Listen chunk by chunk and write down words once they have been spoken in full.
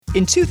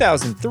In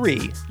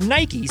 2003,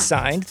 Nike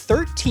signed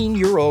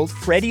 13-year-old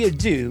Freddie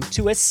Adu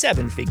to a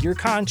 7-figure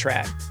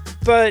contract.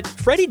 But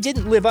Freddie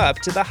didn't live up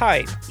to the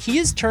hype. He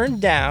has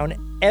turned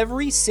down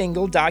every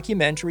single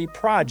documentary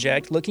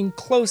project looking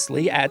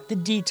closely at the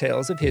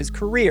details of his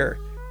career.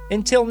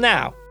 Until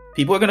now.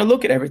 People are going to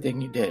look at everything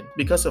you did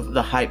because of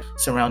the hype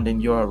surrounding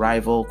your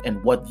arrival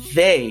and what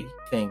they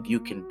think you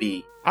can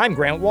be. I'm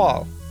Grant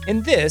Wall,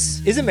 and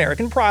this is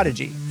American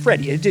Prodigy,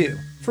 Freddie Adu,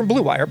 from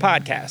Blue Wire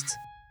Podcasts.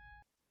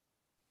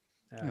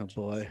 Oh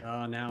boy.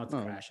 Oh, now it's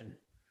crashing.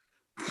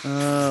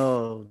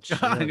 Oh,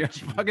 John, you're a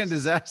fucking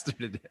disaster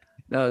today.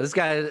 No, this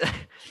guy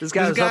was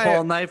up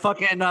all night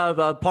fucking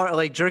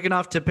jerking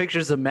off to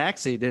pictures of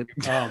Maxie, dude.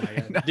 Oh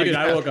my god. Dude,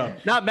 I woke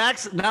up. Not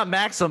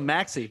Maxim,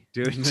 Maxie.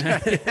 Dude. Yeah,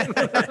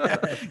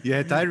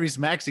 Tyrese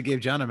Maxey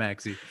gave John a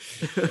Maxey.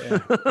 Yeah.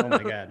 Oh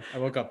my god. I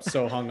woke up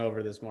so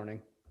hungover this morning.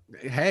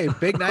 Hey,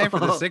 big night for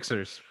the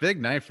Sixers.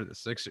 Big night for the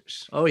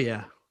Sixers. Oh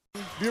yeah.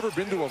 Have you ever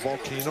been to a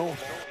volcano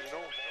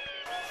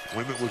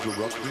when it was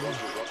erupting? You're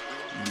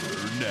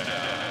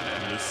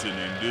now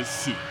listening to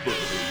Super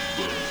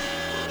Hoopers.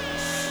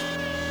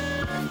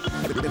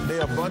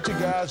 They're a bunch of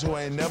guys who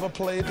ain't never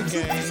played the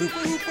game.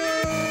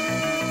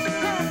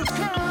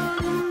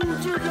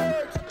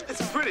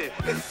 It's pretty.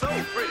 It's so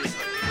pretty.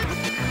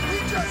 We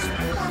just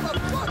won a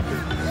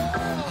fucking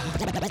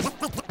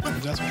war.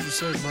 That's what you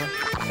said, man.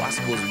 Well, I'm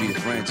supposed to be the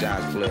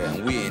franchise player,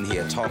 and we're in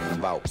here talking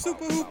about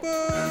Super Hoopers.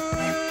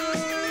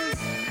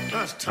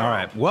 All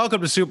right.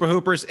 Welcome to Super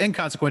Hoopers,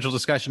 inconsequential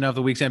discussion of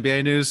the week's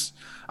NBA news.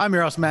 I'm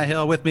your host, Matt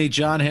Hill. With me,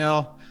 John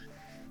Hill,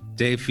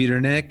 Dave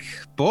Feudernick.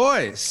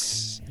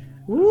 Boys.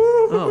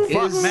 Oh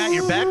fuck, Matt,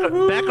 you're back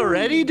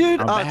already, dude.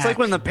 It's like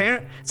when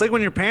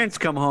when your parents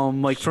come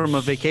home like from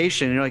a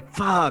vacation. You're like,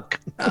 fuck.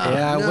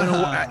 I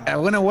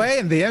went away,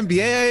 and the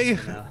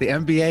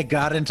NBA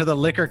got into the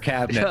liquor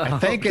cabinet. I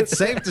think it's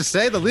safe to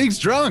say the league's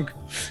drunk.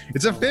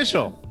 It's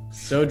official.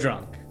 So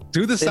drunk.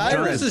 Do the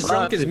sirens. Just as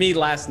drunk as me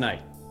last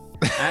night.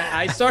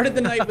 I started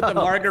the night with the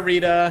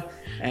margarita,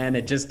 and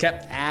it just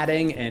kept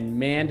adding. And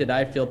man, did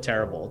I feel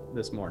terrible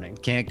this morning.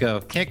 Can't go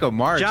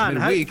March John,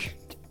 midweek.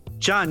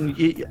 John,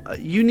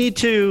 you need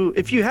to,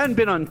 if you hadn't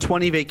been on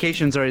 20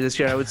 vacations already this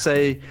year, I would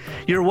say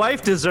your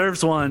wife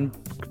deserves one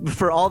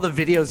for all the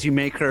videos you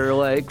make her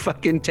like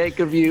fucking take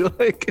of you.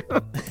 Like,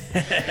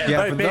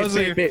 yeah, right,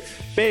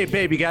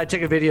 babe, you gotta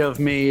take a video of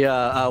me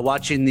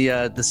watching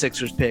the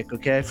Sixers pick,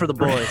 okay, for the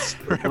boys.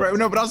 right.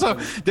 No, but also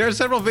there are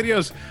several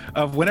videos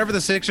of whenever the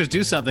Sixers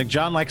do something,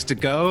 John likes to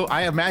go.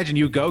 I imagine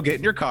you go get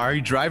in your car,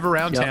 you drive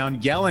around town,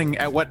 yelling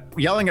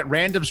at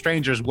random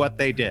strangers what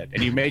they did,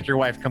 and you make your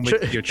wife come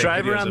with you.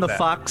 Drive around the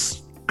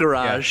Fox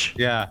garage.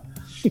 Yeah.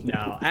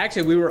 No,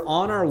 actually, we were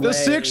on our way. The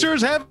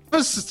Sixers have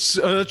us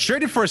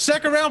traded for a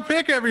second-round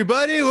pick,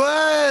 everybody.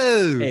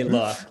 Whoa! Hey,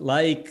 look,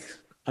 like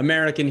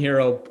American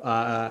hero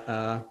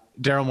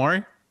Daryl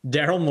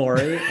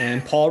Morey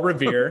and Paul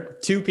Revere,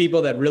 two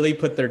people that really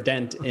put their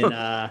dent in.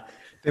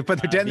 They put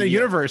their dent in the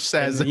universe,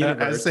 as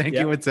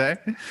Sankey would say.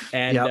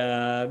 And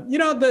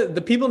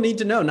the people need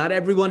to know. Not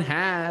everyone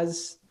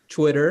has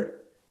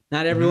Twitter.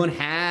 Not everyone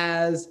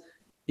has.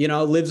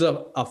 Lives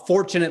a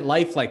fortunate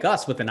life like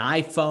us with an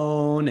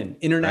iPhone and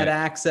internet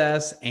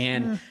access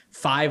and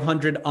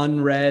 500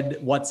 unread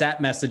WhatsApp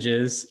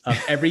messages of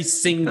every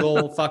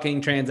single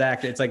fucking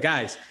transaction. It's like,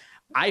 guys,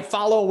 I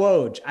follow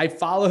Woj, I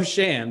follow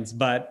Shams,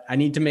 but I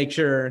need to make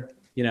sure,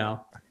 You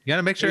got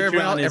to make sure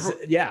everyone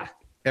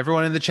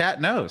in the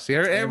chat knows.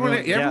 Everyone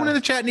in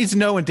the chat needs to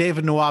know when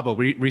David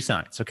Nwaba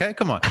resigns. Okay,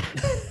 come on.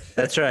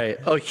 That's right.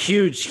 Oh,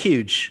 huge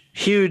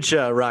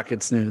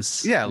Rockets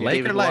news. Yeah,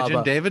 Laker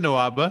legend David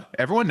Nwaba.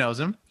 Everyone knows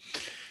him.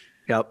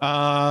 Yep.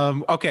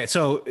 Okay,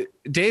 so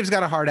Dave's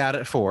got a hard out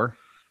at 4.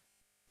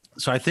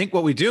 So I think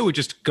what we do, we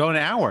just go an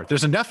hour.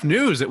 There's enough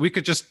news that we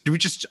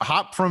just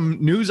hop from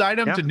news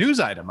item to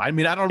news item. I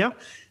mean, I don't. Yeah.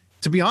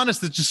 To be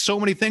honest, there's just so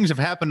many things have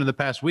happened in the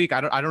past week.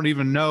 I don't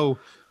even know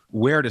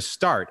where to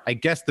start. I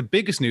guess the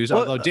biggest news,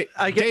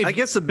 I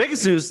guess the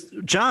biggest news,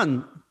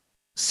 John,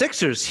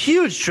 Sixers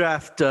huge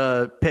draft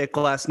pick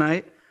last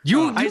night.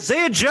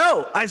 Isaiah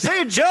Joe.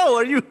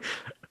 Are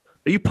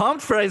you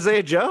pumped for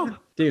Isaiah Joe?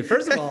 Dude,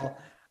 first of all,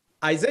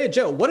 Isaiah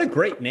Joe, what a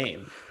great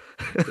name.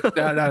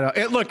 No.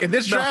 Look, in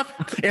this draft,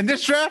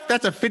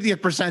 that's a 50th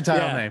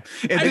percentile name.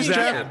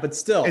 But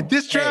still. In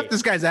this draft,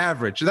 this guy's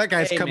average. That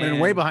guy's coming in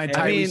way behind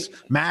Tyrese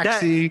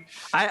Maxey.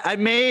 I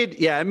made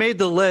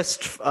the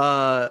list.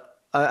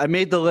 I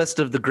made the list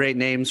of the great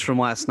names from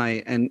last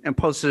night and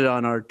posted it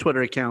on our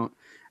Twitter account.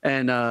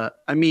 And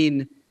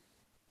it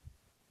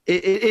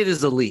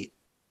is elite.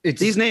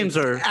 These names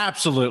are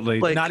absolutely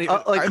like not even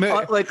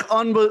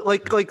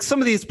like some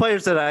of these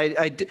players that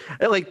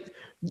I like.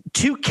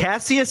 2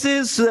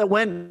 Cassiuses that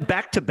went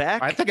back to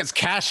back. I think it's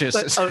Cassius.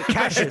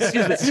 Cassius.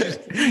 Excuse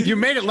me. You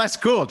made it less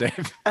cool,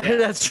 Dave.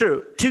 That's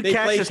true. They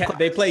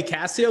play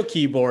Casio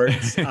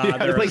keyboards. They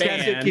play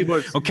Casio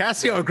keyboards. Oh,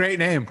 Casio, a great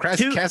name.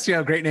 Casio,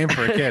 a great name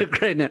for a kid.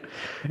 Great name.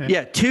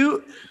 Yeah,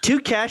 two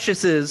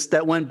Cassiuses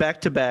that went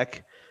back to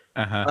back.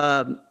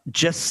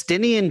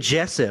 Justinian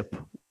Jessup.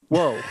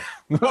 Whoa.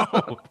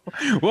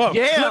 Whoa.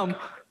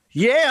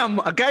 Yam.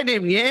 A guy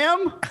named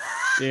Yam.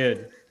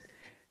 Dude.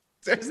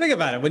 Just think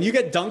about it. When you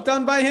get dunked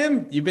on by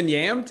him, you've been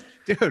yammed.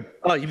 Dude.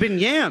 Oh, you've been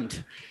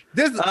yammed.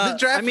 The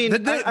draft,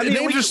 the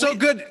names are so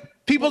good.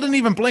 People didn't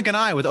even blink an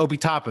eye with Obi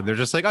Toppin. They're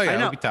just like, oh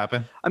yeah, Obi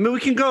Toppin. I mean, we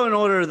can go in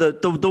order.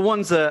 The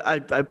ones that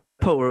I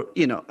put were,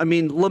 I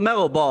mean,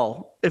 LaMelo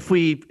Ball. If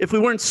we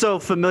weren't so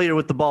familiar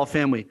with the Ball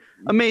family,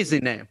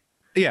 amazing name.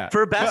 Yeah.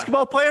 For a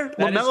basketball player,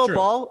 LaMelo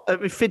Ball, I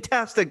mean,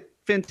 fantastic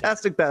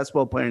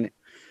basketball player name.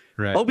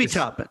 Right. Obi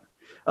Toppin,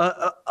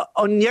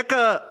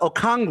 Onyeka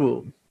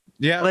Okongwu.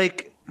 Yeah.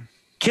 Like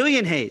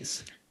Killian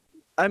Hayes.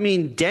 I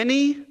mean,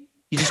 Denny.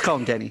 You just call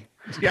him Denny.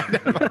 Yeah,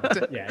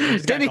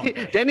 Denny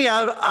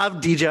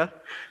Avdija,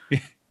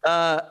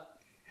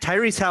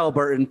 Tyrese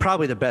Halliburton,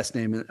 probably the best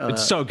name.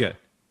 It's so good.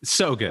 It's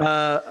so good.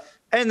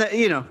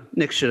 And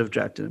Knicks should have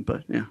drafted him,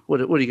 but yeah,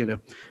 what are you gonna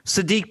do?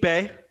 Sadiq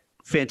Bey,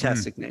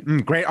 fantastic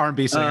name. Great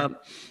R&B singer.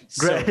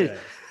 Great.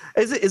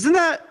 Isn't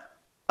that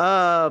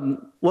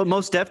what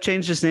Mos Def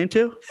changed his name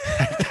to?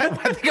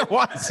 I think it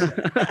was.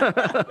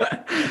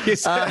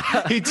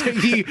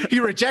 He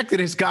rejected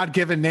his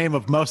God-given name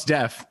of Mos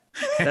Def.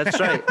 That's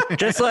right.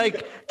 Just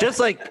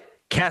like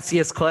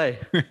Cassius Clay.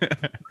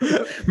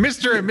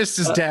 Mr. and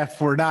Mrs. Def,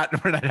 we're not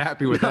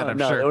happy with that. I'm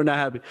sure we're not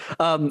happy.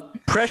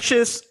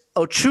 Precious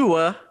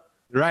Ochua.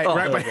 Right.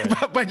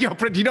 But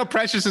you know,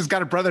 Precious has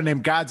got a brother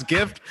named God's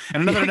Gift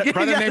and another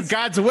brother named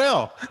God's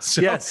Will.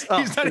 So yes,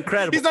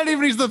 incredible.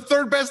 He's the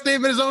third best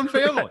name in his own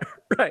family.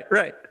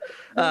 Right.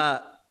 I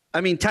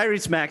mean,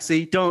 Tyrese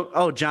Maxey.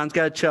 John's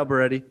got a chub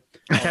already.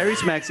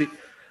 Tyrese Maxey,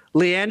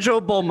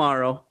 Leandro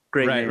Bolmaro.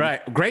 Great name.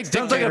 Right. Great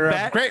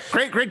dictator.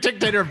 Great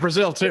dictator of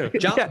Brazil too.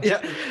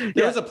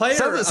 There was a player.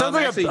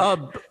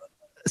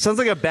 Sounds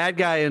like a bad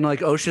guy in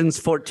like Ocean's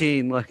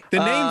 14. Like the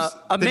names.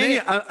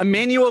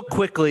 Emmanuel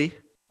Quickly.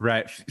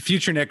 Right.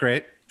 Future Nick,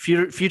 right?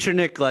 Future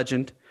Nick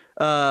legend.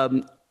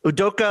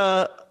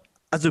 Udoka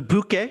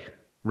Azubuike.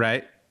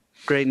 Right.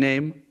 Great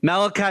name.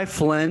 Malachi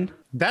Flynn.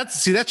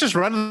 That's just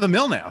run of the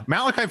mill now.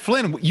 Malachi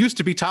Flynn used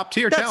to be top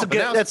tier talent.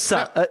 That's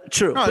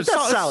true. No, that's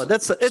solid.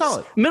 It's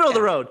solid. Middle of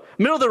the road.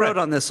 Middle of the road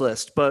on this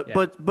list, but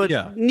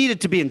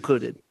needed to be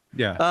included.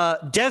 Yeah.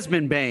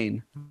 Desmond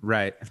Bain.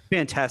 Right.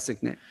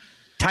 Fantastic name.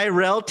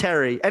 Tyrell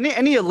Terry.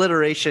 Any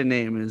alliteration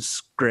name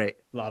is great.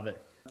 Love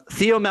it.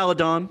 Theo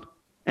Maladon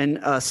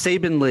and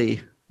Sabin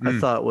Lee. I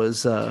thought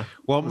was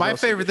my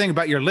favorite thing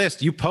about your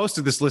list. You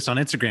posted this list on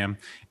Instagram,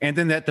 and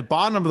then at the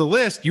bottom of the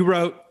list, you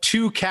wrote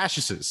 2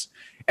 Cassiuses.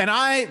 And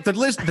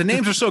the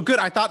names are so good.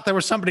 I thought there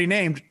was somebody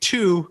named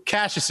 2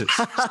 Cassiuses.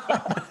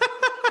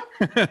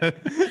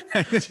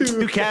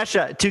 2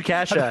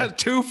 Casha.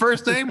 2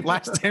 first name,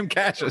 last name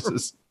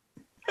Cassiuses.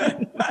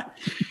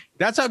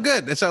 That's how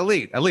good. That's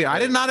elite. I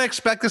did not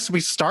expect this to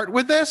start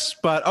with this,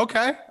 but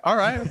okay. All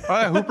right.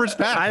 Hooper's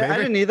back. I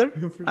didn't either,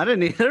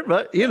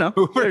 but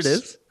there it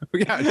is.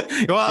 Yeah.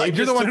 Well,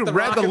 you're the one who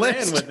read the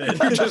list.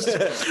 You just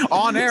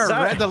on air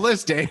read the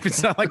list, Dave.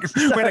 It's not like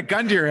we had a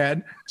gun to your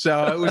head.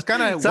 So it was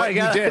kind of what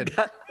you did.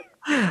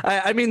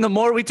 I mean, the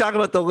more we talk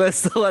about the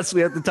list, the less we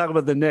have to talk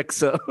about the Knicks.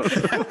 So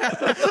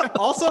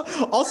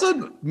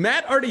also,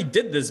 Matt already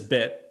did this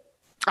bit.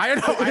 I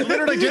know. I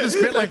literally did this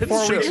bit like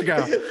 4 weeks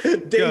ago.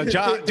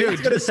 John,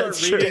 dude, gonna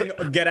start reading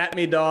 "Get at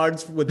Me,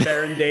 Dogs" with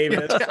Baron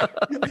Davis.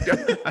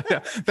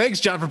 Thanks,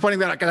 John, for pointing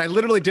that out. Because I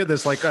literally did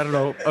this like a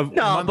month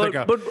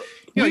ago. But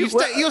you'll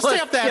stay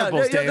off the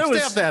edibles, Dave.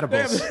 Stay off the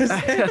edibles.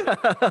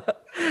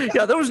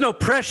 Yeah, there was no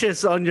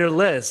Precious on your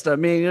list. I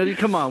mean,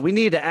 come on, we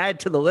need to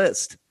add to the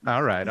list.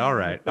 All right.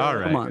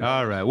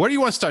 Where do you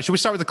want to start? Should we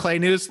start with the Clay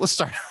news? Let's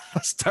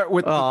start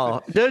with.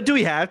 Do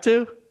we have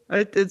to?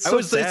 It's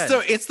so sad.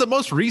 It's the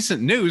most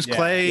recent news. Yeah,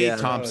 Clay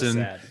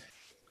Thompson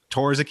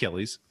tore his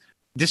Achilles.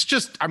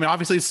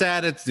 Obviously it's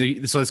sad.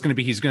 He's going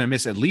to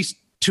miss at least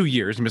 2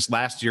 years. He missed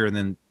last year and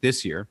then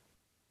this year.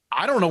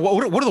 I don't know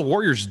what do the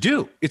Warriors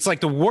do? It's like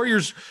the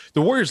Warriors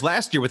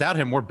last year without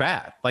him were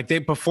bad. Like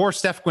before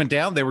Steph went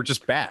down, they were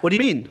just bad. What do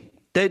you mean?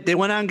 They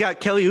went out and got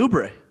Kelly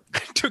Oubre.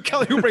 Dude,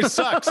 Kelly Oubre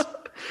sucks.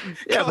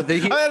 Yeah, but I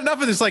had enough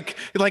of this, like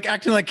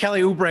acting like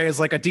Kelly Oubre is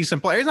like a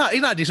decent player. He's not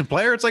a decent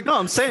player. It's like, no,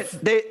 I'm saying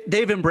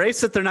they've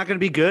embraced that they're not going to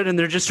be good, and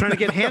they're just trying to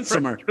get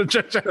handsomer. They're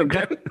just trying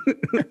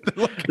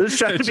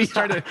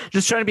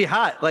to be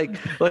hot. Like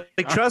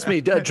trust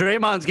me,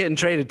 Draymond's getting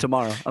traded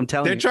tomorrow. I'm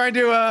telling you.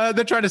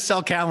 They're trying to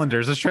sell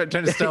calendars. They're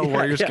trying to sell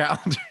Warriors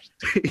calendars.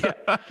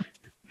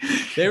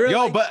 They were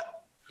go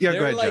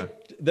ahead,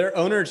 like, Joe. Their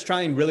owner's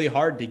trying really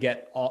hard to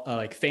get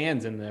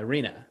fans in the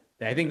arena.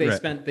 I think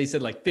they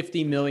said like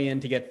 $50 million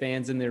to get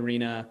fans in the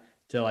arena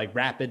to like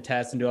rapid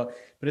test and do all,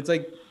 but it's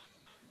like,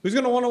 who's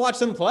going to want to watch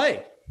them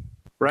play?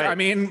 Right. I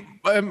mean,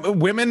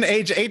 women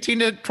age 18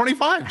 to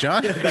 25,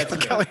 John. That's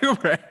Kelly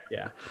Oubre.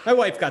 Yeah. My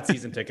wife got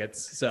season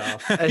tickets. So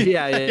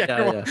yeah.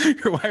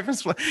 Your wife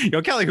is,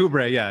 Kelly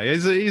Oubre. Yeah.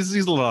 He's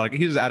a little,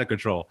 he's out of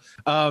control.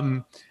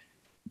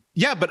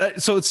 Yeah,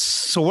 but so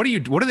what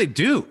do they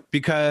do?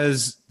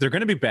 Because they're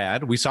going to be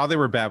bad. We saw they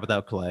were bad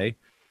without Clay.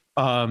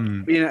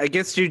 I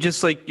guess you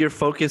just like your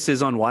focus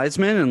is on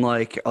Wiseman and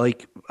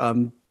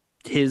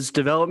his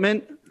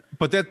development.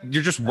 But that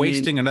you're just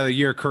wasting another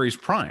year of Curry's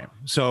prime.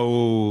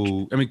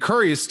 So, I mean,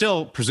 Curry is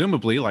still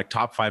presumably like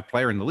top 5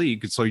 player in the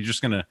league. So you're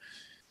just going to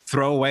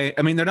throw away.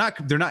 I mean,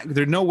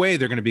 there's no way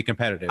they're going to be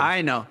competitive.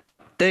 I know.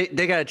 They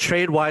got to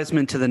trade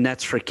Wiseman to the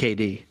Nets for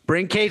KD.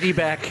 Bring KD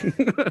back.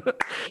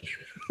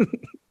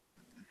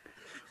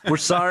 We're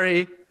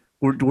sorry.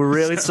 We're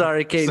really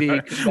sorry,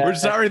 KD. Sorry. We're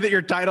sorry that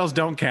your titles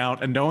don't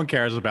count and no one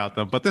cares about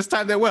them. But this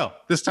time they will.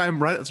 This time,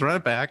 let's run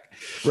it back.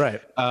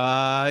 Right.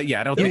 Yeah,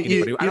 I don't think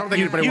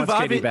anybody wants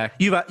KD back.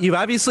 You've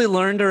obviously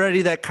learned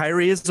already that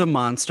Kyrie is a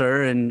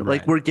monster, and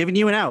like we're giving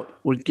you an out.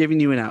 We're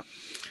giving you an out.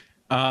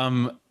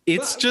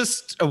 It's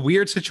just a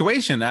weird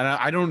situation,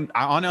 and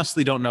I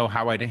honestly don't know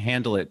how I'd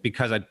handle it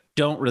because I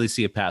don't really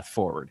see a path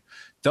forward.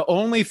 The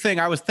only thing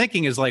I was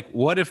thinking is like,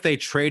 what if they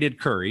traded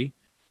Curry?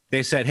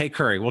 They said, "Hey,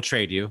 Curry, we'll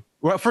trade you."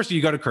 Well, first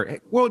you go to Curry. Hey,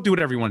 we'll do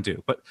whatever you want to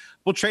do, but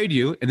we'll trade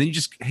you, and then you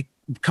just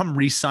come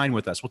re-sign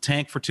with us. We'll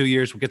tank for 2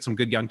 years. We'll get some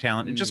good young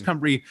talent, and just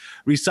come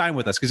re-sign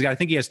with us because I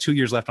think he has 2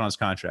 years left on his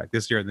contract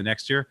this year and the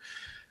next year.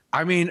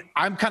 I mean,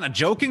 I'm kind of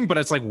joking, but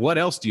it's like, what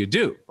else do you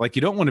do? Like,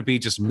 you don't want to be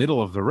just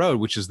middle of the road,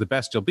 which is the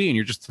best you'll be, and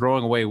you're just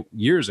throwing away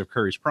years of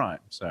Curry's prime.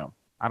 So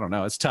I don't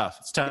know. It's tough.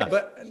 It's tough. Yeah,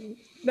 but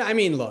I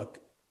mean, look,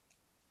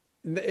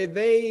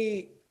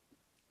 they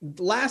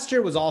last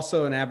year was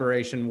also an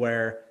aberration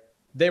where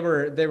they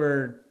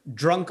were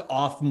drunk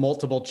off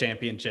multiple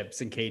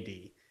championships in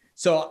KD.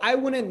 So I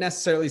wouldn't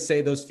necessarily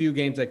say those few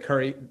games that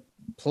Curry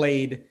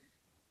played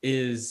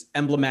is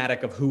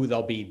emblematic of who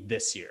they'll be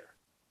this year.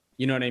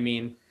 You know what I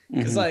mean?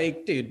 Because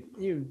like, dude,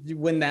 you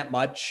win that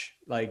much,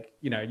 like,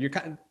 you know, you're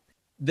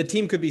the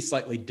team could be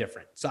slightly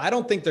different. So I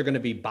don't think they're going to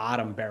be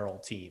bottom barrel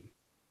team.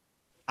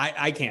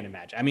 I can't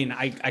imagine. I mean,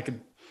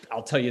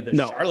 I'll tell you that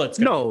Charlotte's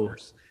going to be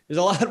worse. There's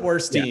a lot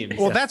worse teams.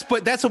 Well, that's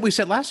what we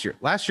said last year.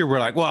 Last year we're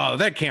like, well,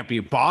 that can't be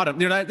bottom.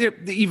 They're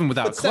even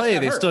without Clay,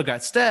 they still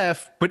got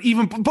Steph. But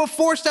even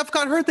before Steph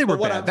got hurt, they were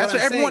bad. That's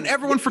what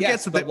everyone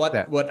forgets. Yes, but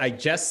what I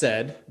just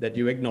said that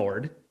you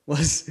ignored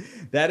was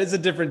that is a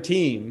different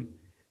team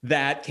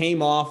that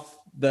came off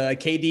the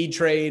KD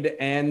trade.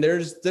 And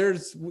there's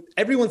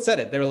everyone said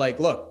it. They were like,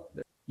 look,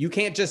 you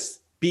can't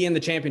just be in the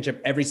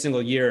championship every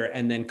single year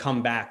and then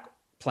come back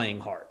playing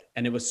hard.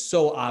 And it was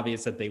so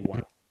obvious that they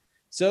weren't.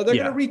 So they're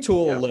going to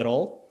retool a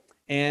little.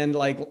 And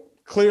like,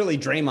 clearly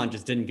Draymond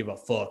just didn't give a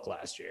fuck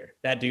last year.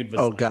 That dude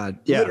was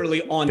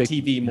literally on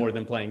TV more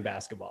than playing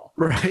basketball.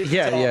 Right.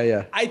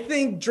 Yeah. I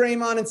think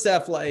Draymond and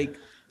Steph, like,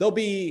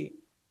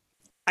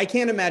 I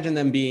can't imagine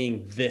them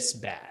being this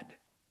bad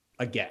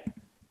again.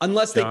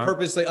 Unless they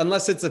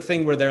unless it's a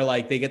thing where they're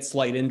like, they get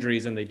slight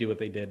injuries and they do what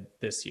they did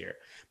this year.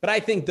 But I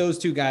think those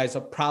two guys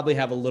will probably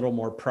have a little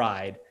more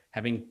pride,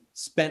 having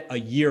spent a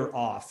year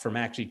off from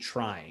actually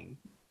trying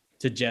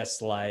to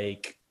just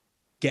like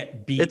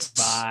get beat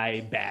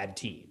by bad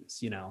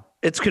teams, you know?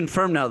 It's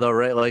confirmed now though,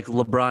 right? Like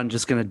LeBron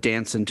just going to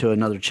dance into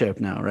another chip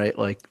now, right?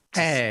 Like,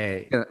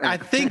 hey, I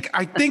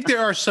think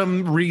there are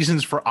some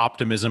reasons for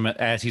optimism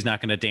as he's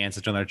not going to dance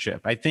into another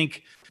chip. I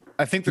think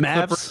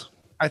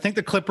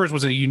the Clippers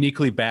was a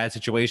uniquely bad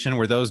situation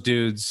where those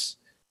dudes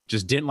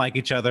just didn't like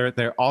each other.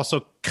 They're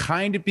also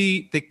kind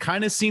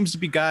of seems to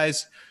be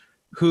guys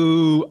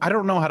who, I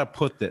don't know how to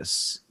put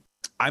this.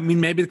 I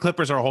mean, maybe the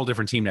Clippers are a whole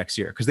different team next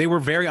year because they were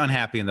very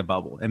unhappy in the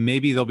bubble, and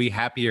maybe they'll be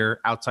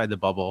happier outside the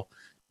bubble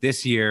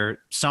this year.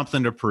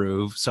 Something to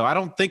prove. So I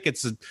don't think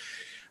it's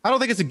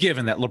a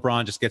given that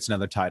LeBron just gets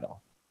another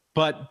title.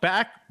 But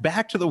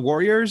back to the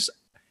Warriors,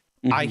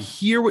 I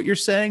hear what you're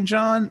saying,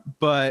 John,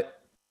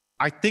 but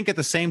I think at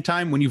the same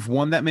time, when you've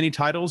won that many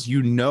titles,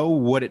 you know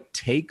what it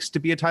takes to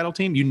be a title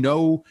team. You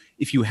know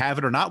if you have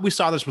it or not. We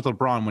saw this with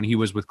LeBron when he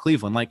was with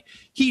Cleveland. Like,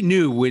 he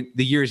knew when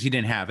the years he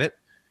didn't have it,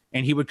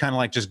 and he would kind of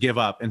like just give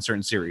up in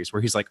certain series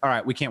where he's like, all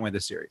right, we can't win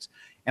this series.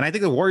 And I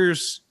think the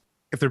Warriors,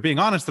 if they're being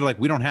honest, they're like,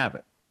 we don't have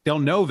it. They'll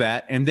know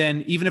that. And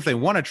then even if they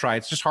want to try,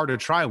 it's just hard to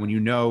try when you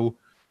know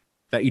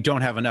that you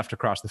don't have enough to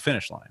cross the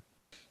finish line.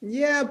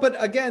 Yeah,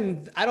 but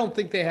again, I don't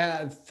think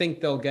think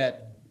they'll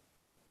get.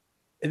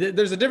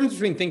 There's a difference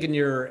between thinking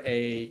you're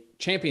a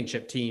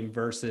championship team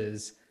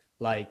versus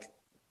like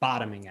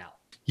bottoming out.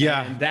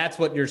 Yeah. And that's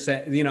what you're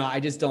saying. You know, I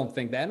just don't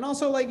think that. And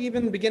also, like,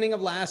 even the beginning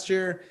of last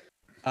year,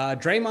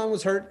 Draymond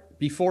was hurt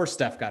before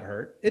Steph got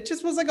hurt. It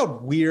just was like a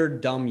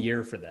weird, dumb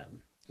year for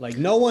them. Like,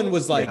 no one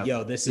was like,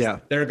 yo, this is,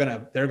 they're going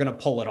to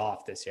pull it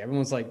off this year.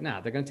 Everyone's like,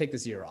 nah, they're going to take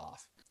this year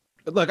off.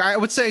 Look, I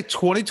would say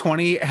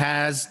 2020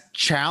 has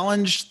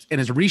challenged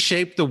and has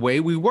reshaped the way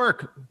we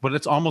work, but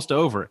it's almost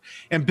over.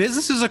 And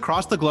businesses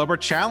across the globe are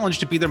challenged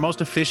to be their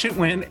most efficient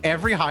when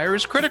every hire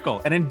is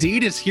critical. And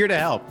Indeed is here to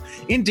help.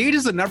 Indeed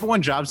is the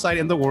 #1 job site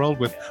in the world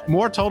with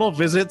more total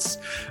visits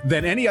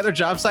than any other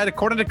job site.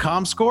 According to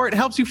ComScore, it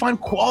helps you find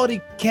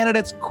quality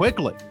candidates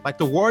quickly. Like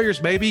the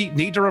Warriors maybe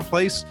need to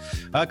replace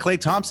Klay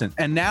Thompson.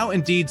 And now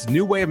Indeed's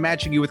new way of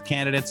matching you with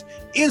candidates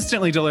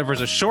instantly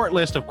delivers a short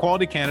list of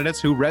quality candidates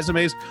whose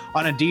resumes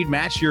on Indeed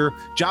match your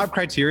job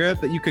criteria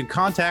that you can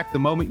contact the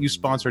moment you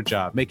sponsor a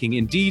job, making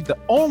Indeed the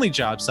only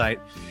job site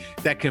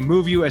that can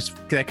move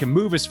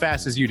as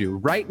fast as you do.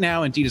 Right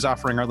now, Indeed is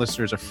offering our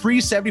listeners a free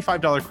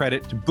 $75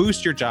 credit to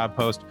boost your job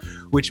post,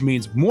 which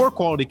means more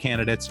quality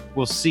candidates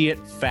will see it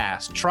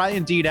fast. Try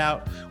Indeed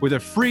out with a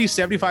free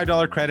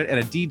 $75 credit at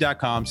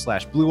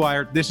Indeed.com/Blue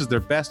Wire. This is their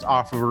best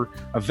offer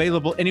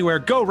available anywhere.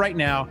 Go right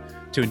now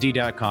to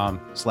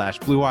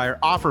Indeed.com/Blue Wire.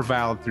 Offer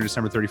valid through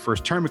December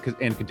 31st. Term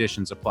and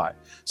conditions apply.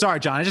 Sorry,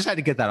 John. I just had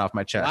to get that off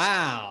my chest.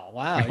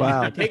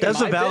 Wow.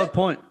 That's a valid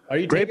point. Are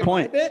you Great taking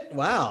point. my bit?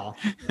 Wow.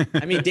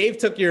 I mean, Dave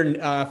took your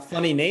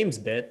funny names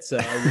bit,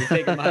 so you're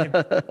taking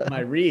my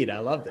read. I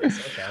love this.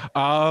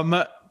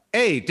 Okay.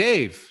 Hey,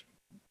 Dave.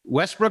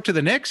 Westbrook to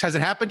the Knicks. Has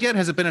it happened yet?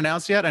 Has it been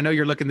announced yet? I know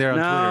you're looking there on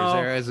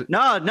Twitter.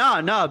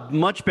 No.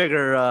 Much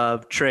bigger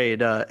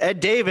trade. Ed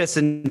Davis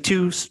and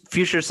 2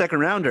 future second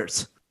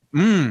rounders.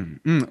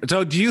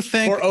 So do you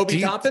think for Obi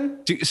Toppin?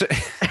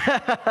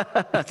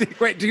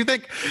 Wait, do you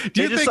think?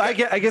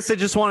 I guess they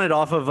just wanted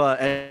off of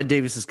Ed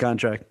Davis's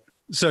contract.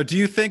 So do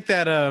you think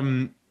that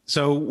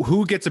so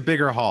who gets a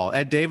bigger haul,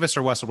 Ed Davis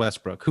or Russell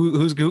Westbrook?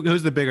 Who's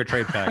the bigger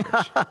trade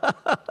package?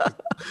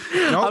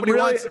 Nobody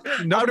wants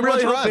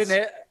Russ.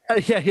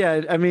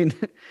 Yeah. I mean,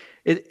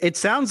 it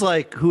sounds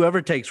like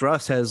whoever takes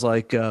Russ has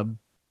like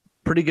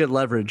pretty good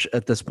leverage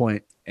at this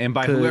point. And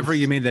by whoever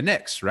you mean the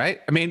Knicks, right?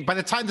 I mean, by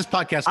the time this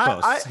podcast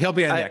posts, he'll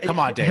be a Knick. Come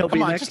on, Dave.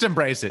 Come on, just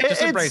embrace it. Just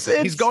embrace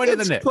it. He's going to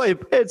the Knicks.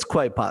 It's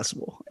quite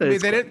possible. They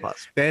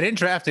didn't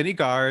draft any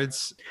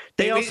guards.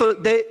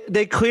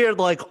 They cleared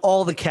like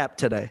all the cap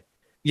today.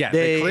 Yeah,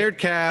 they cleared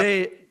cap.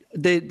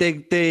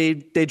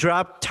 They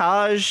dropped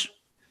Taj,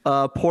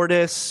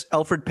 Portis,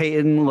 Alfred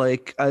Payton.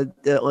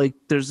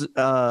 There's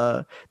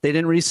they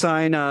didn't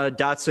re-sign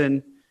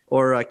Dotson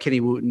or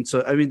Kenny Wooten.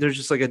 So I mean, there's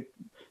just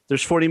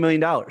there's $40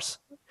 million.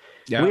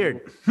 Yeah.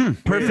 Weird.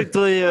 Perfect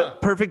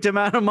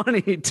amount of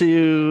money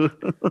to.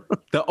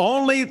 The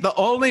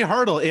only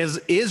hurdle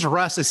is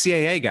Russ a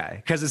CAA guy?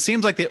 Because it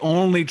seems like they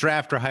only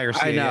draft or hire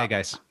CAA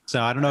guys.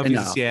 So I don't know if he's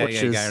a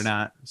CAA guy or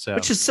not. So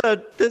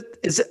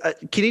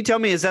can you tell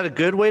me, is that a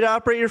good way to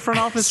operate your front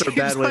office or a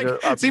bad way to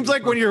operate? It seems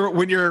like when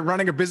you're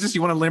running a business,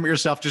 you want to limit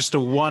yourself just to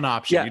one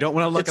option. Yeah. You don't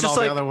want to look at all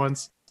the other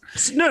ones.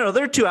 No,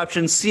 there are 2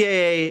 options: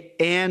 CAA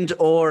and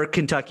or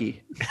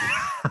Kentucky.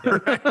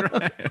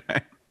 right.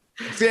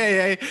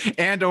 CAA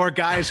and or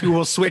guys who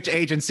will switch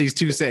agencies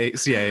to say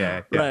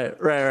CAA. Yeah.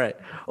 Right.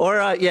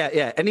 Or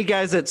any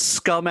guys that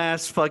scum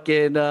ass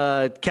fucking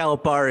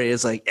Calipari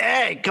is like,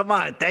 hey, come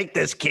on, thank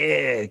this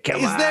kid.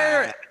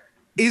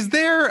 Is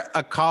there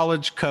a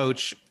college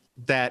coach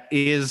that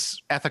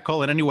is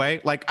ethical in any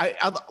way? Like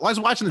I was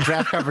watching the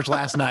draft coverage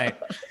last night.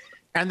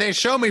 And they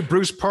show me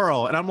Bruce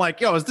Pearl, and I'm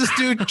like, yo, is this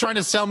dude trying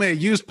to sell me a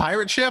used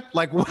pirate ship?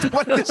 Like, what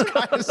this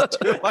guy is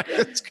doing? Like,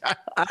 this guy,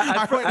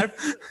 I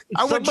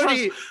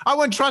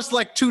wouldn't trust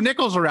like 2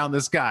 nickels around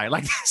this guy.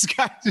 Like, this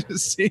guy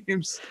just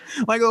seems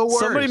like the worst.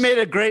 Somebody made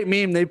a great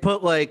meme. They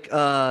put like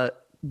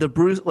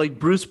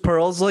Bruce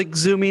Pearl's like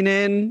zooming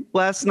in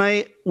last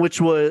night,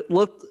 which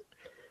looked.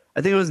 I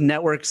think it was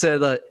Network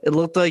said it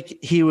looked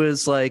like he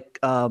was like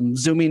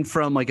zooming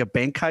from like a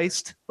bank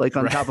heist, like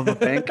on top of a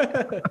bank.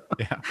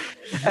 Yeah.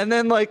 And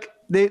then like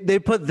they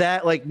put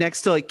that like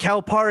next to like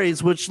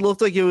Calipari's, which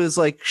looked like it was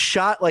like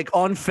shot like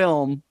on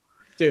film.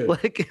 Dude.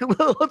 Like it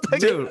looked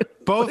like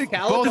both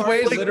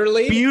ways, like,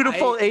 literally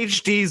beautiful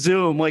HD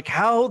zoom. Like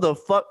how the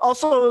fuck?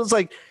 Also, it was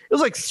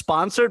like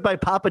sponsored by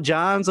Papa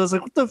John's. I was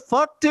like, what the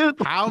fuck, dude?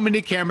 How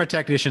many camera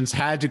technicians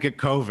had to get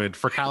COVID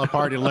for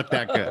Calipari to look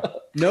that good?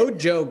 No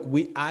joke.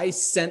 I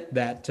sent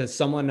that to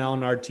someone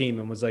on our team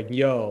and was like,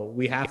 yo,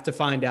 we have to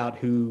find out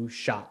who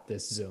shot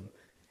this zoom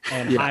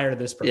and hire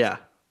this person. Yeah.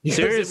 Because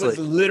seriously. it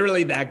was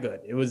literally that good.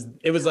 It was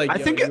like, I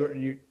think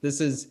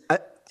this is.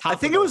 I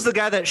think it was the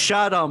guy that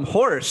shot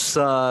Horse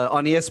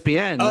on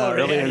ESPN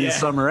earlier in the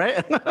summer,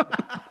 right?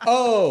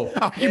 Oh,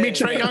 you mean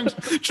Trae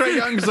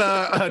Young's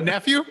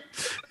nephew?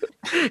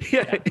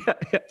 Yeah.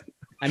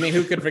 I mean,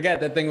 who could forget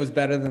that thing was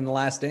better than The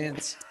Last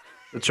Dance?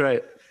 That's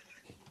right.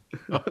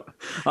 We're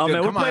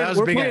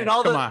playing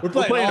all the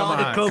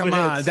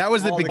COVID hits. That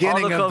was the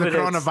beginning of the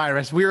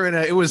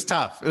coronavirus. It was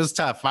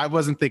tough. I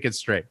wasn't thinking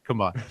straight. Come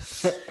on.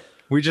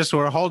 We just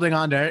were holding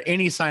on to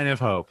any sign of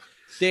hope.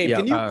 Dave,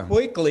 can you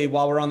quickly,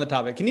 while we're on the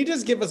topic, can you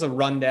just give us a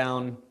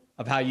rundown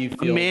of how you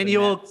feel?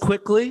 Manual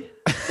quickly?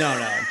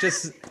 No,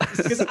 just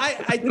because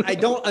I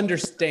don't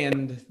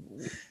understand.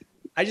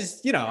 I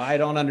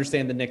don't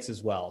understand the Knicks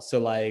as well. So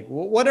like,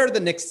 what are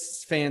the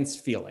Knicks fans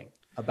feeling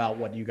about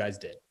what you guys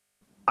did?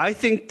 I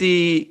think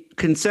the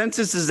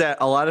consensus is that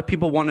a lot of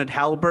people wanted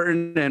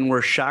Halliburton and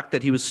were shocked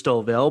that he was still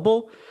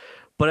available.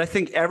 But I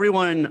think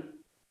everyone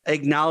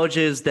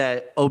acknowledges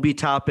that Obi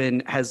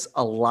Toppin has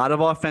a lot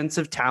of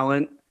offensive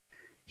talent.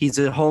 He's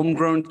a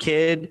homegrown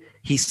kid.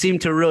 He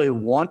seemed to really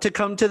want to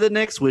come to the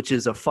Knicks, which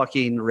is a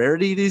fucking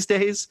rarity these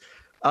days.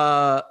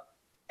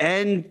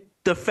 And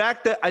the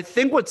fact that I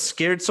think what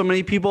scared so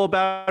many people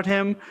about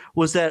him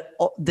was that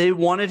they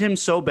wanted him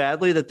so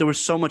badly that there was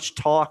so much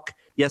talk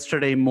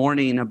yesterday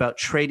morning about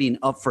trading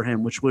up for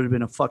him, which would have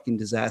been a fucking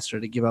disaster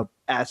to give up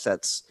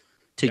assets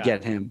to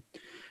get him.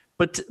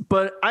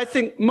 But I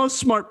think most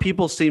smart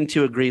people seem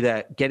to agree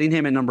that getting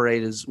him at number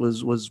 8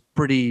 was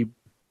pretty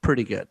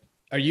good.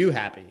 Are you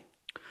happy?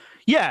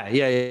 Yeah.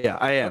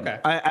 I am. Okay.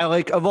 I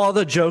like, of all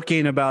the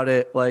joking about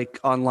it, like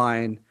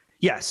online.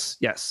 Yes.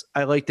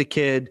 I like the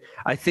kid.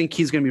 I think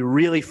he's going to be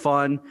really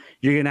fun.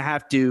 You're going to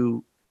have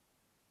to.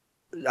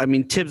 I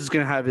mean, Tibbs is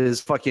going to have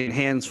his fucking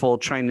hands full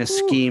trying to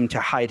scheme to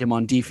hide him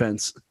on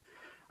defense.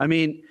 I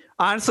mean,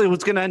 honestly,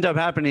 what's going to end up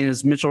happening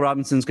is Mitchell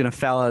Robinson's going to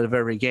foul out of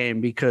every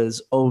game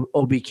because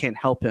OB can't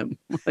help him.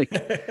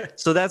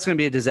 So that's going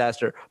to be a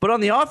disaster. But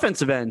on the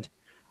offensive end,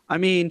 I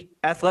mean,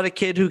 athletic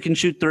kid who can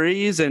shoot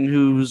threes and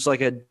who's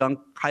like a dunk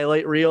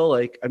highlight reel.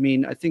 Like, I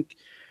mean, I think,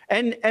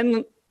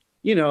 and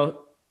you know,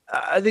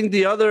 I think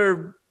the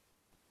other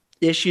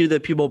issue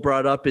that people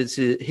brought up is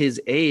his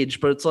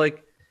age, but it's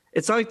like,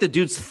 it's not like the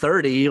dude's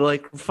 30,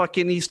 like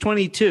fucking he's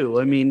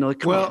 22. I mean,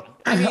 like, well,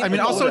 I mean,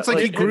 also it's like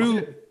he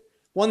grew.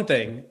 One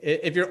thing,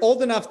 if you're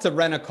old enough to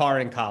rent a car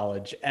in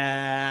college,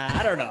 I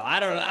don't know. I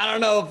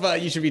don't know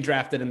if you should be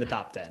drafted in the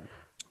top 10.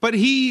 But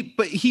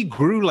he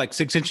grew like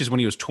 6 inches when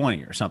he was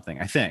 20 or something,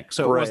 I think.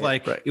 So it was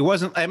like, it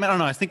wasn't, I mean, I don't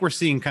know. I think we're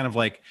seeing kind of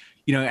like,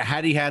 you know,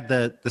 had he had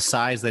the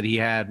size that he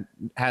has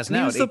now,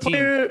 he was the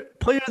player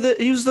that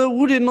he was the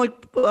Wooden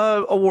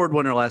award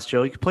winner last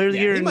year, like player of the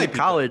year in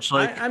college.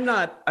 Like I'm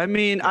not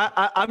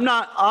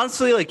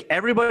honestly, like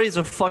everybody's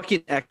a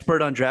fucking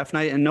expert on draft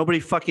night and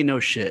nobody fucking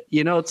knows shit.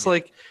 You know, it's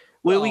like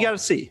we got to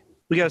see.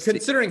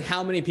 Considering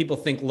how many people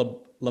think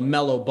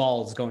LaMelo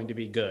Ball is going to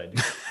be good,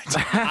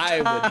 I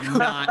would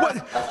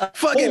not.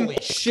 Holy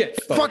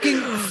shit!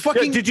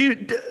 Fucking. Did you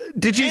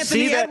Anthony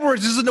see that?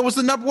 Edwards was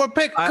the number 1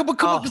 pick. Come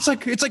on. It's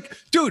like,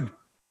 dude.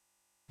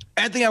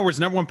 Anthony Edwards,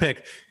 number 1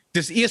 pick.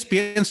 This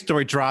ESPN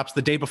story drops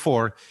the day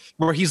before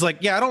where he's like,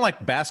 yeah, I don't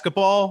like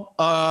basketball.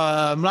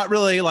 I'm not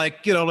really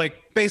like, you know,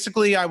 like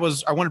basically I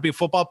want to be a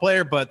football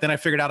player, but then I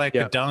figured out I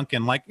could dunk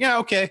and like, yeah,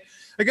 okay.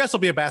 I guess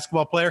I'll be a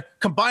basketball player.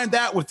 Combine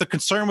that with the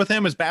concern with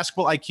him is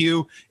basketball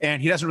IQ,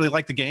 and he doesn't really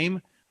like the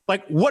game.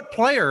 Like, what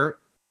player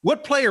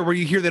where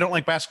you hear they don't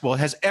like basketball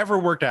has ever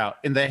worked out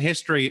in the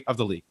history of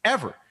the league?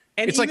 Ever.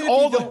 And it's like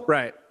all the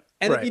right.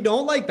 And if you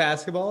don't like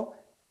basketball,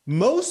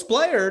 most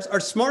players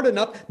are smart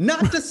enough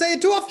not to say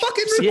it to a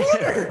fucking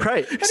reporter. Yeah,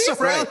 right.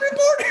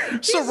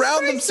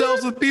 Surround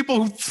themselves with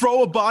people who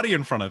throw a body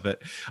in front of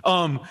it.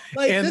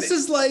 This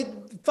is like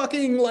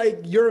fucking like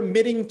you're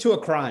admitting to a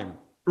crime.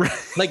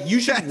 Like you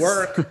should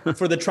work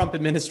for the Trump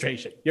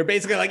administration. You're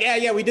basically like,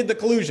 yeah, we did the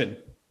collusion.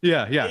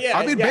 Yeah.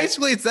 I mean,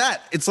 basically, it's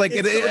that. It's like,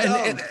 and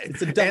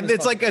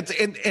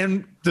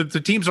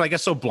the teams are, I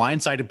guess, so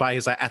blindsided by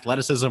his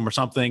athleticism or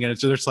something, and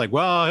it's just like,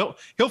 well,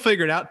 he'll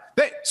figure it out.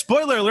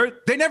 Spoiler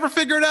alert: they never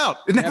figure it out.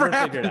 It never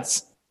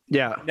happens.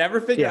 Yeah, never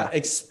figure it out,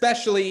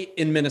 especially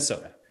in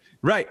Minnesota.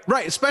 Right.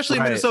 Especially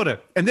in Minnesota.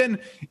 And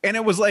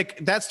it was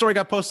like that story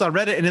got posted on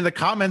Reddit, and in the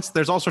comments,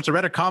 there's all sorts of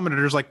Reddit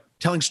commenters like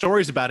telling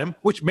stories about him,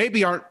 which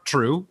maybe aren't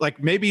true.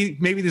 Like maybe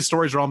these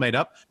stories are all made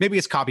up. Maybe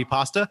it's copy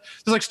pasta.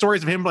 There's like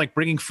stories of him like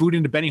bringing food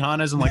into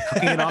Benihana's and like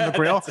cooking it on the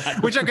grill,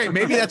 which, okay,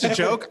 maybe that's a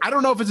joke. I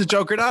don't know if it's a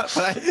joke or not,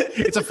 but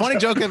it's a funny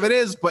joke if it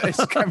is, but it's,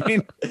 I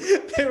mean,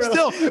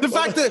 still the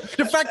fact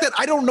that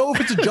I don't know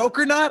if it's a joke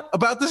or not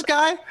about this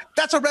guy,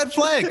 that's a red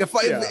flag.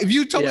 If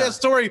you told me that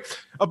story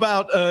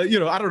about, I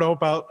don't know,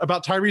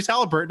 about Tyrese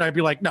Halliburton, I'd be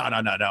like, no.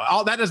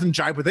 All that doesn't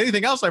jive with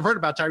anything else I've heard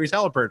about Tyrese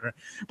Halliburton.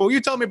 But when you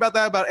tell me about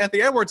that about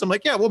Anthony Edwards, I'm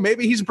like, yeah, well,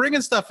 maybe he's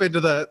bringing stuff into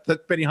the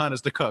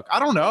Benihana's to cook. I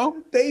don't know.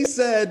 They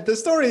said the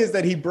story is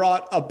that he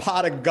brought a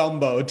pot of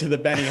gumbo to the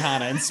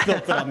Benihana and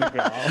spilled it on the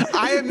grill.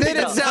 I admit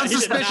it sounds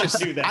suspicious.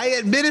 I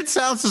admit it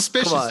sounds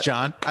suspicious,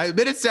 John. I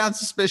admit it sounds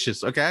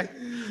suspicious. Okay.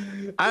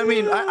 I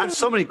mean, I have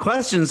so many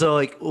questions. Though,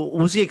 like,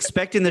 was he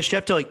expecting the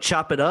chef to like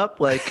chop it up,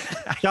 like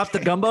chop the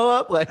gumbo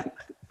up, like?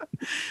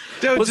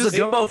 Dude, was the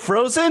gumbo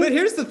frozen? But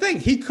here's the thing: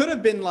 he could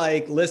have been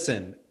like,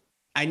 "Listen,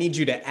 I need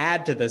you to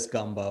add to this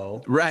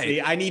gumbo. Right?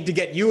 See, I need to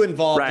get you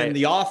involved in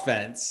the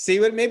offense. See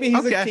what? Maybe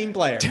he's a team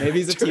player. Maybe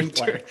he's a team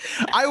player.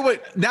 I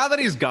would now that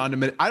he's gone.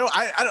 I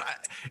don't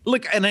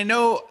look. And I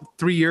know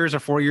 3 years or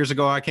 4 years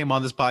ago, I came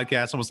on this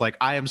podcast and was like,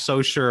 I am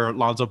so sure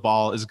Lonzo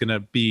Ball is going to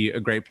be a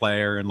great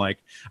player, and like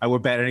I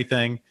would bet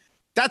anything.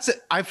 That's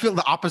it. I feel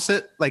the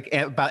opposite, like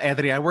about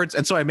Anthony Edwards,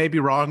 and so I may be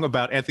wrong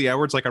about Anthony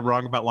Edwards, like I'm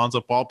wrong about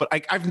Lonzo Ball. But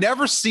I've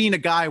never seen a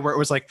guy where it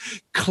was like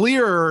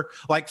clear,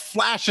 like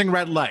flashing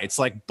red lights,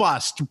 like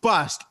bust.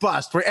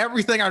 Where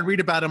everything I read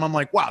about him, I'm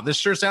like, wow, this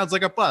sure sounds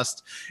like a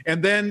bust.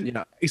 And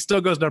then he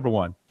still goes number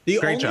 1. The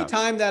only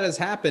time that has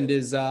happened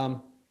is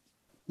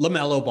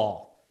LaMelo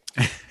Ball.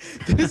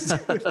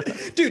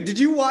 Dude, did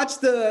you watch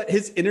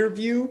his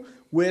interview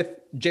with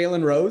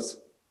Jalen Rose?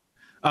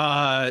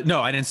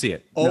 No, I didn't see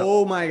it.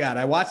 Oh my God.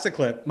 I watched the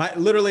clip.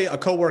 Literally a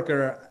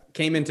coworker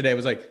came in today,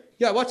 was like,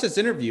 yeah, I watched this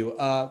interview.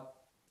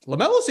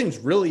 LaMelo seems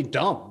really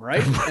dumb,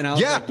 right? And I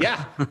was like,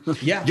 yeah,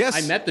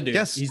 yes, I met the dude.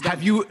 Yes. He's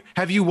dumb.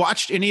 Have you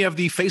watched any of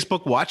the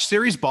Facebook Watch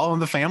series, Ball in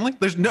the Family?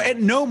 There's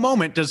at no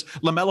moment does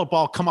LaMelo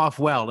Ball come off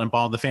well in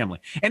Ball in the Family,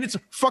 and it's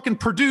fucking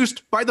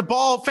produced by the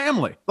Ball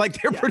family. Like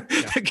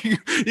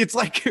it's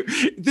like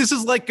this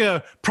is like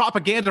a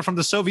propaganda from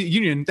the Soviet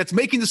Union that's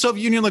making the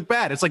Soviet Union look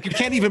bad. It's like you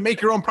can't even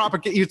make your own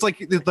propaganda. It's like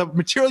the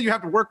material you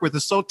have to work with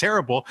is so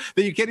terrible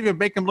that you can't even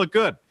make them look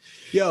good.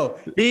 Yo,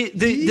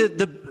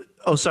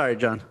 oh, sorry,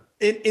 John.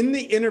 In the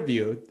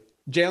interview,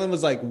 Jalen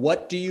was like,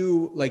 what do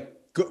you like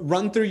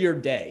run through your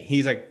day?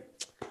 He's like,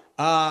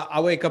 I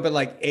wake up at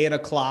like 8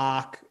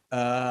 o'clock,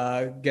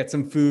 get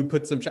some food,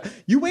 put some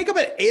You wake up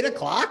at 8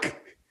 o'clock?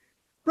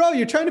 Bro,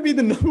 you're trying to be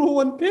the number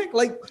one pick.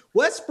 Like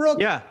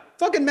Westbrook,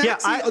 fucking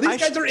Maxey. These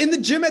guys are in the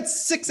gym at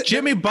 6.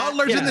 Jimmy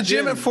Butler's in the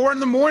gym at 4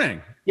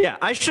 a.m. Yeah,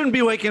 I shouldn't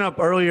be waking up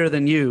earlier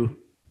than you.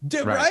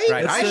 Right?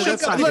 I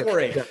should up before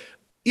 8.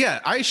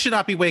 Yeah, I should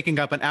not be waking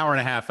up an hour and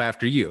a half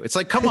after you. It's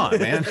like, come on,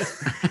 man.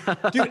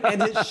 Dude,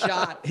 and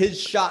his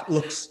shot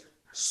looks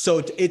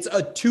it's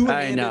a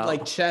two-handed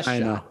like chest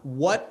shot.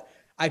 What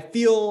I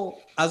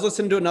was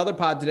listening to another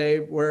pod today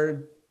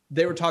where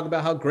they were talking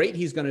about how great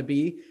he's going to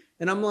be.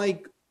 And I'm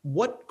like,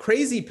 what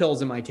crazy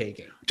pills am I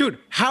taking? Dude,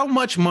 how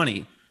much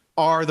money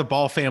are the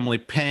Ball family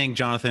paying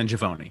Jonathan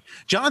Givony?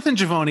 Jonathan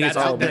Givony is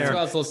out there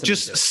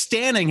just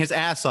standing his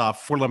ass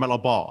off for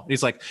LaMelo Ball.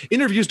 He's like,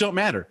 interviews don't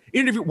matter.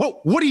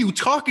 What are you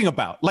talking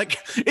about? Like,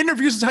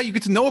 interviews is how you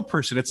get to know a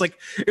person. It's like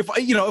if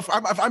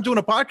I'm doing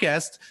a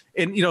podcast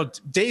and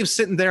Dave's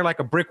sitting there like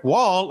a brick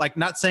wall, like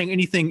not saying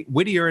anything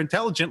witty or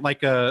intelligent,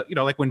 like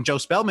like when Joe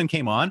Spellman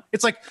came on.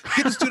 It's like,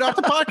 get this dude off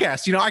the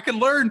podcast. I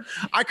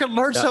could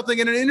learn something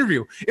in an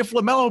interview. If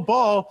LaMelo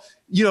Ball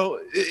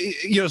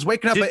is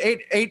waking up at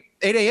 8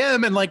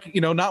 a.m. and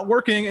not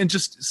working and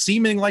just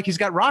seeming like he's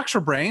got rocks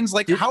for brains.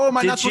 Like, how am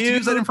I not supposed to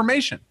use that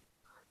information?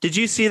 Did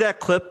you see that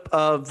clip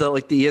of the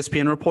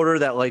ESPN reporter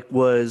that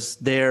was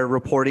there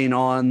reporting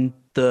on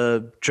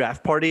the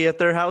draft party at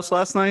their house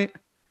last night?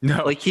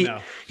 No, he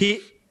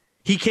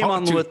came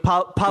on with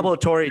Pablo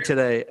Torre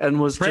today and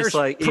was just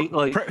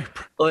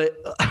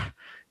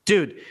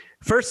dude,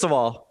 first of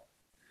all,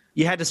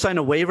 you had to sign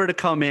a waiver to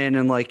come in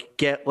and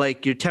get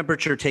your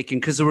temperature taken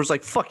because there was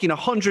fucking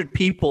 100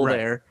 people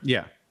there.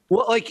 Yeah.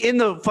 Well, in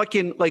the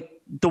fucking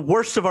the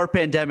worst of our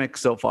pandemic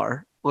so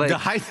far. The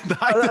height.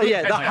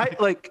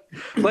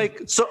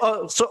 So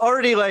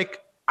already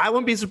I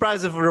wouldn't be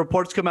surprised if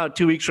reports come out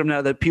 2 weeks from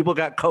now that people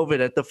got COVID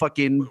at the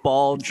fucking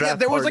ball draft. Yeah,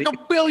 there was party.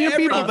 a billion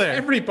people there.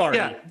 Every party.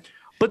 Yeah.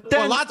 But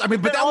then,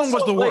 but that one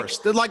was the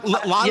worst. A lot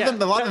of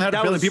them had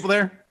a billion people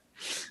there.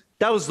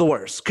 That was the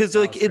worst because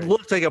it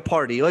looked like a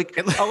party.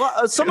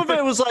 Some of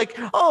it was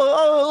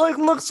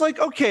looks like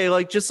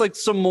okay, just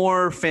some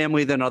more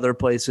family than other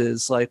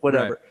places,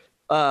 whatever.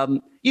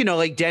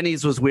 Right.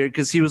 Denny's was weird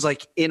because he was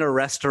in a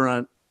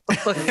restaurant. I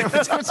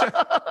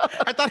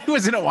thought he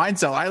was in a wine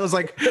cellar.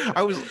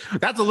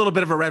 That's a little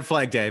bit of a red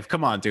flag, Dave.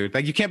 Come on, dude.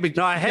 You can't be.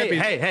 No,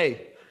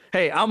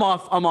 hey, I'm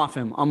off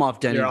him. I'm off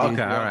Denny.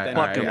 Okay, all right.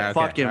 Fuck him.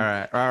 Fuck him.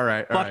 All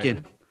right. Fuck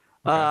him.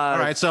 All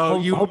right.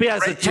 So hope he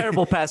has a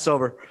terrible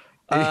Passover.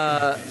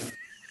 But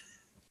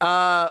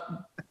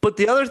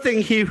the other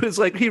thing he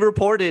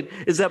reported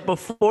is that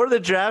before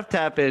the draft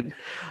happened,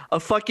 a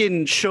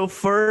fucking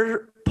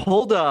chauffeur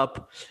pulled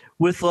up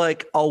with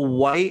a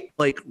white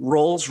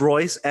Rolls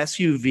Royce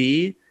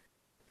SUV.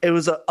 It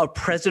was a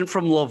present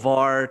from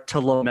LeVar to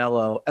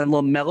LaMelo, and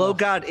LaMelo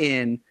got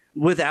in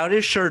without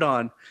his shirt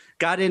on,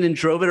 got in and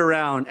drove it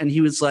around, and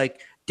he was like,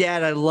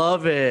 "Dad, I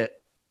love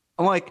it."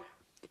 I'm like,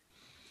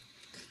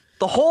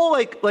 the whole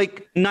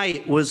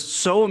night was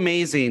so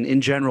amazing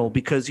in general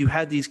because you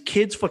had these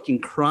kids fucking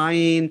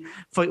crying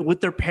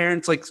with their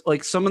parents.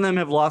 Like some of them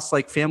have lost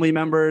family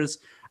members.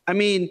 I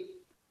mean,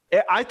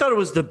 I thought it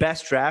was the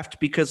best draft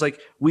because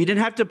we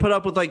didn't have to put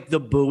up with the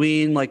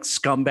booing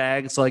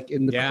scumbags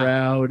in the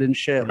crowd and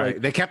shit.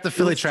 Right. They kept the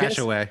Philly trash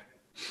away.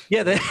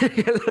 Yeah,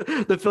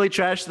 the Philly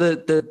trash,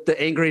 the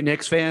angry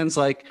Knicks fans,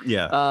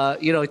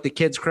 the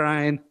kids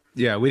crying.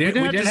 Yeah, we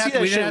didn't have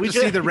to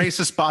see the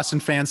racist Boston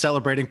fans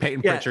celebrating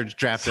Peyton Pritchard's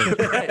drafted.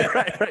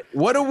 right.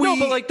 What are we?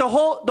 No, but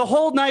the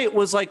whole night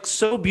was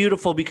so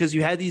beautiful because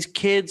you had these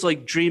kids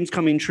dreams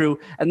coming true,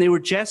 and they were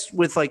just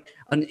with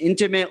an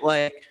intimate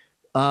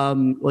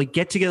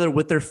get together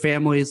with their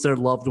families, their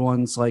loved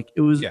ones.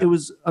 It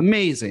was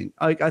amazing.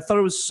 I thought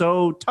it was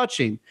so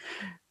touching.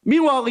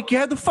 Meanwhile, you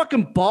had the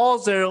fucking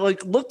balls there.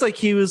 Looked like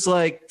he was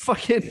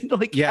fucking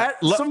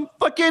at some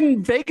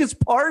fucking Vegas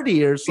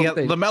party or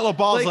something. Yeah, LaMelo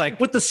Ball's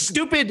with the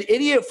stupid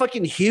idiot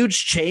fucking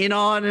huge chain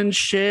on and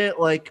shit.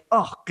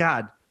 Oh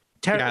god,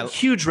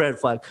 huge red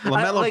flag.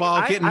 LaMelo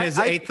Ball getting his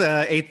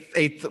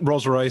eighth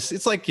Rolls Royce.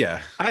 It's I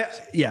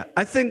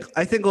think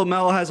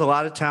LaMelo has a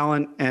lot of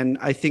talent, and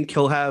I think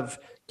he'll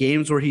have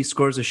games where he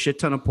scores a shit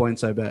ton of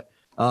points. I bet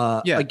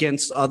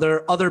against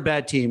other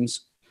bad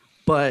teams.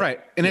 But right,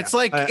 and it's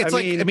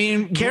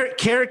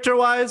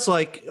character-wise,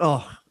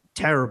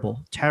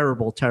 terrible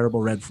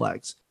red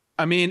flags.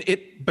 I mean,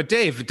 but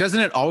Dave, doesn't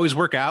it always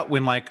work out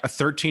when like a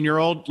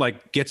 13-year-old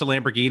like gets a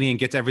Lamborghini and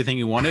gets everything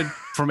he wanted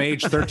from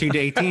age 13 to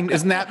 18?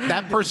 Isn't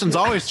that person's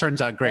always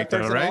turns out great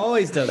though, right?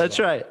 Always does. That's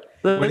well. right.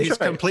 When he's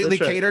completely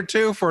catered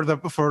to for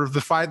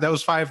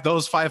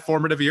those five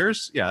formative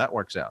years, yeah, that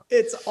works out.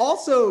 It's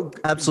also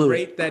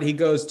Absolutely great that he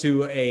goes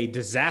to a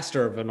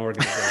disaster of an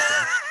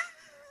organization.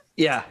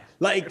 Yeah.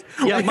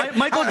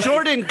 Michael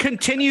Jordan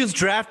continues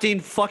drafting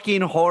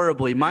fucking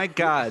horribly. My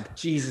God.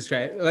 Jesus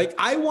Christ. Like,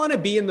 I want to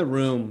be in the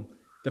room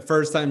the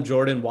first time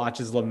Jordan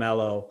watches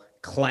LaMelo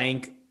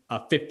clank a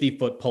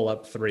 50-foot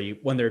pull-up three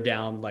when they're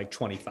down like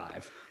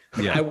 25.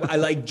 Yeah. I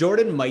like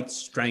Jordan might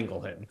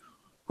strangle him.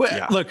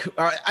 Well, look,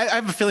 I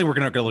have a feeling we're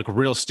going to look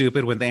real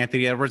stupid when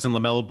Anthony Edwards and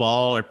LaMelo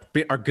Ball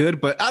are good,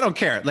 but I don't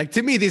care. Like,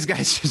 to me, these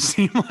guys just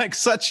seem like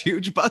such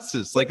huge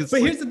busts. Like,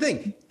 but here's the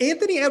thing.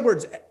 Anthony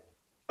Edwards...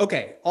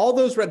 Okay, all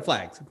those red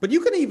flags, but you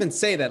can even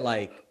say that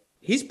like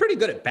he's pretty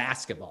good at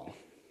basketball.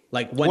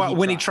 Like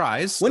when he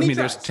tries.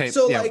 There's tape.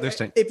 So there's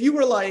tape. If you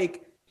were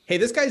like, hey,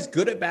 this guy's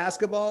good at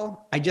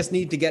basketball, I just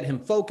need to get him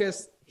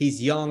focused.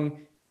 He's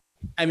young.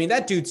 I mean,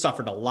 that dude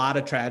suffered a lot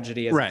of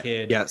tragedy as a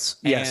kid. Yes.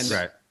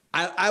 Right.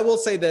 I will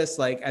say this,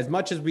 like, as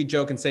much as we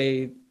joke and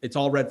say it's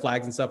all red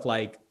flags and stuff,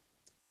 like,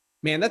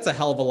 man, that's a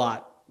hell of a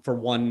lot for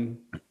one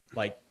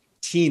like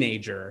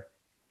teenager,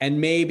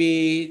 and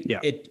maybe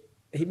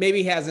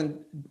he hasn't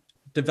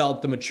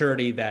developed the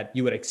maturity that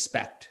you would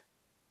expect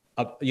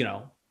of,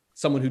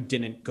 someone who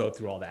didn't go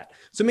through all that.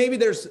 So maybe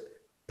there's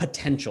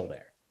potential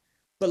there.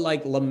 But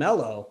like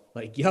LaMelo,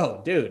 like,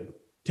 yo, dude,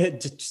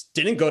 just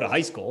didn't go to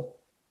high school,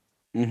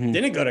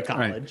 didn't go to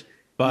college. Right.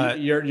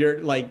 But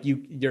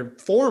your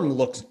form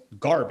looks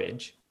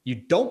garbage. You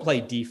don't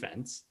play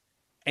defense.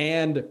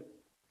 And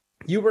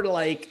you were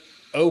like,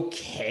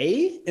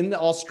 okay in the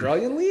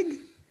Australian League?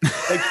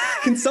 Like,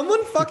 can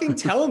someone fucking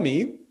tell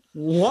me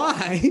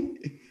why?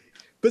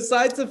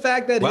 Besides the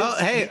fact that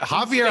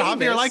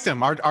Javier liked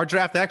him. Our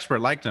draft expert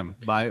liked him.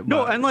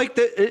 And like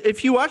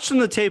if you watch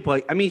the tape,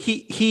 like I mean,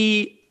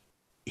 he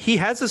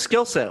has a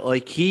skill set.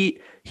 Like he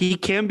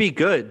can be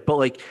good, but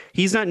like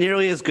he's not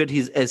nearly as good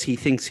as he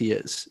thinks he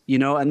is.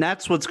 And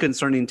that's what's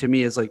concerning to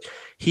me is like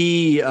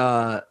he's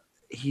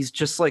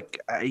just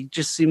like he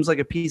just seems like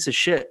a piece of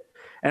shit.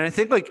 And I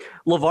think like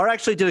LeVar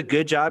actually did a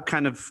good job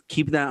kind of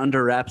keeping that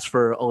under wraps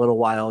for a little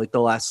while, like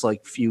the last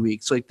like few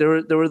weeks. Like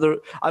there were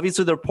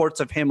obviously the reports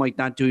of him like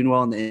not doing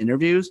well in the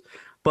interviews,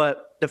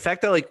 but the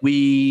fact that like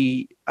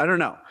I don't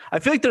know. I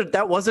feel like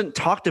that wasn't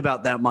talked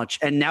about that much,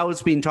 and now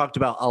it's being talked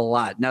about a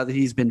lot now that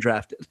he's been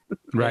drafted.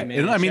 Right.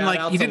 Hey, man, I mean,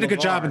 like he did a good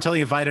LeVar. job until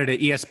he invited an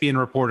ESPN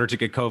reporter to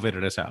get COVID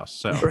at his house.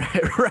 So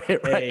right.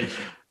 Hey,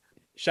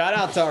 shout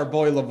out to our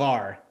boy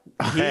LeVar.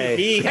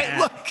 He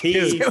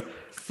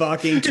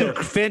fucking took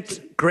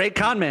great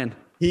con man.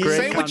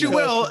 Say what you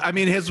will. I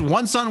mean, his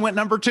one son went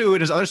number 2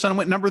 and his other son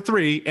went number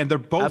 3, and they're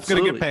both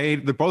going to get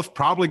paid. They're both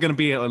probably going to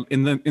be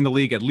in the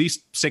league at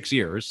least 6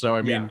 years. So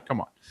I mean,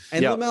 come on.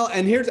 And LaMelo,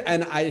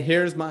 and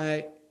here's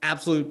my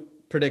absolute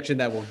prediction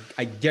that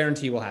I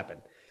guarantee will happen.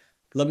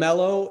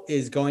 LaMelo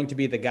is going to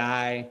be the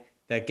guy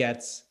that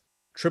gets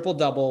triple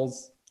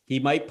doubles. He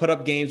might put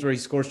up games where he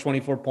scores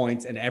 24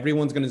 points, and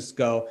everyone's going to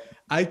go,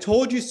 "I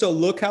told you so.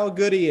 Look how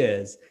good he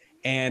is."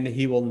 And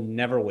he will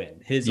never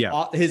win. His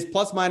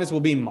plus minus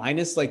will be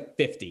minus like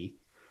 50.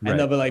 And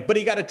they'll be like, but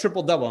he got a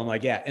triple double. I'm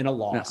like, yeah, in a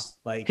loss.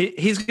 No. Like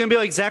he's going to be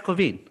like Zach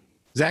LaVine.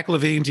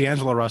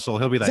 D'Angelo Russell.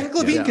 He'll be like Zach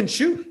LaVine can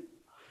shoot.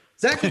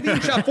 Zach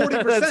LaVine shot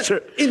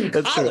 40% in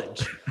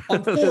college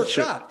on 4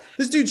 shots.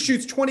 This dude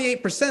shoots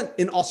 28%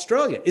 in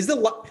Australia.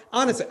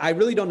 Honestly, I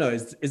really don't know.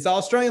 Is the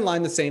Australian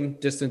line the same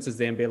distance as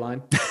the NBA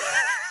line?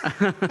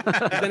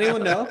 Does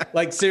anyone know?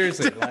 Like,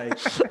 seriously,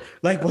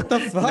 like what the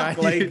fuck?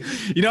 No,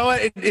 you know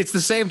what? It's the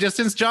same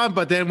distance, John,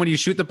 but then when you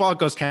shoot the ball, it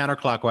goes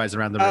counterclockwise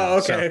around the rim. Oh,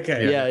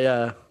 okay.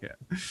 Yeah.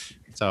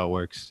 That's how it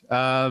works.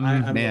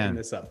 I'm looking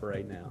this up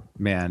right now.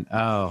 Man.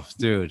 Oh,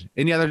 dude.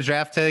 Any other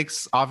draft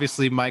takes?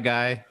 Obviously, my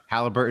guy,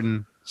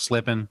 Halliburton,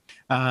 slipping.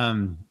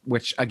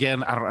 Which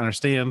again, I don't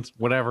understand.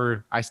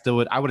 Whatever. I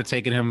would have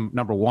taken him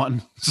number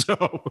 1.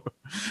 So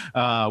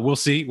we'll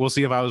see. We'll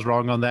see if I was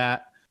wrong on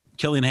that.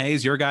 Killian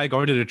Hayes, your guy,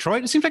 going to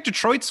Detroit. It seems like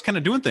Detroit's kind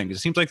of doing things. It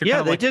seems like they're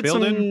kind of like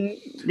building.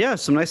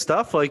 Some nice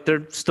stuff. Like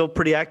they're still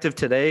pretty active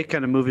today,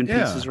 kind of moving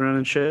pieces around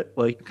and shit.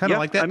 Like kind of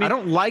like that. I mean, I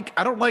don't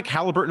like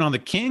Halliburton on the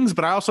Kings,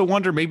 but I also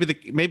wonder maybe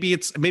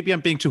I'm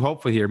being too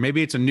hopeful here.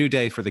 Maybe it's a new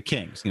day for the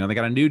Kings. They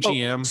got a new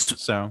GM.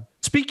 So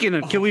speaking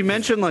of, can we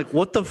mention like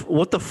what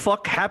the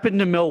fuck happened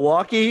to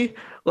Milwaukee?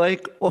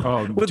 Like with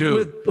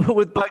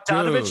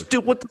Bogdanovich,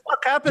 dude, what the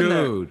fuck happened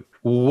there?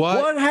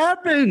 What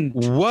happened?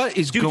 What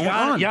is going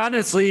on?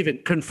 Giannis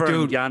leaving.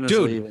 Confirmed. Giannis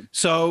leaving.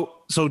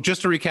 So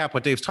just to recap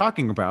what Dave's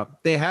talking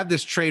about, they had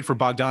this trade for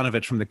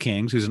Bogdanovich from the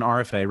Kings, who's an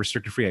RFA,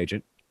 restricted free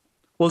agent.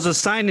 Well, it was a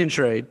sign-in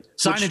trade.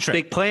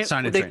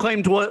 They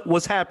claimed what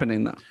was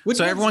happening though.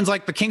 So everyone's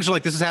like, the Kings are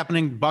like, this is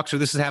happening, Bucks are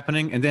this is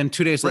happening, and then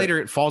 2 days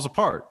later it falls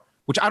apart.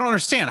 Which I don't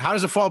understand. How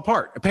does it fall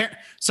apart?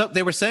 So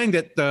they were saying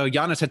that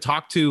Giannis had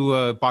talked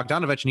to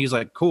Bogdanovich, and he's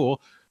like,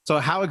 cool. So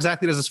how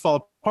exactly does this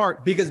fall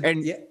apart?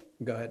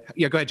 Go ahead.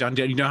 Yeah, go ahead, John.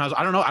 You know how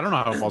I don't know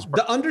how it falls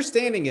apart. The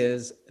understanding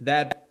is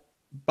that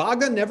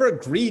Bogdan never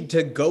agreed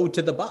to go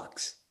to the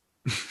Bucks.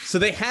 So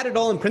they had it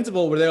all in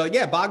principle where they're like,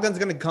 yeah, Bogdan's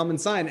going to come and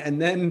sign.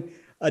 And then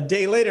a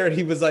day later,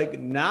 he was like,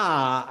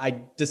 nah,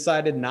 I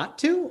decided not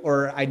to,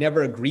 or I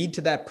never agreed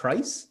to that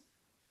price.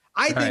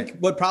 I think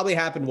what probably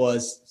happened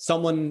was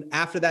someone,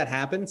 after that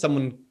happened,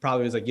 someone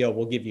probably was like, yo,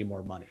 we'll give you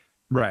more money.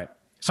 Right.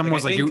 Someone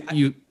was like,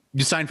 you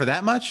signed for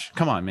that much?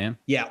 Come on, man.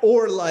 Yeah.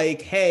 Or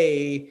like,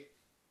 hey,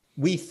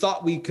 we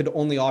thought we could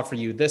only offer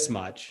you this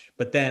much,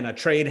 but then a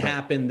trade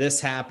happened,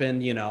 this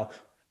happened,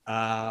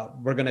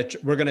 we're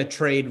gonna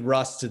trade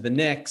Russ to the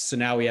Knicks, so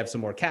now we have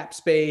some more cap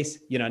space.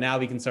 Now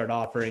we can start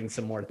offering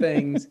some more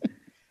things.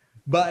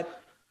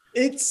 But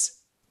it's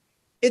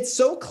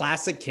so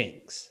classic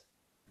Kings.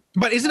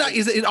 But is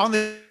it on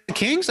the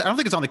Kings? I don't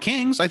think it's on the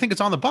Kings. I think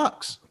it's on the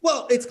Bucks.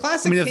 Well, it's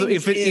classic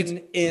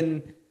Kings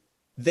in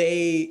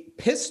they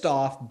pissed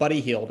off Buddy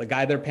Hield, a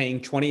guy they're paying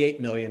 $28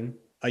 million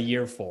a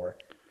year for.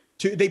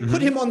 They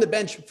put him on the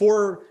bench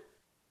for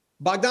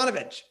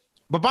Bogdanovich.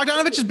 But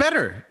Bogdanovich is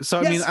better.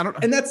 So, yes, I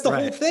don't. And that's the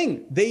whole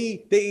thing.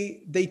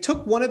 They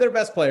took one of their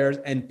best players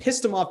and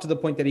pissed him off to the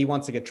point that he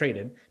wants to get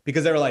traded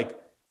because they were like,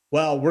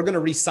 well, we're going to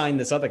re-sign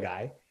this other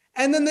guy.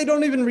 And then they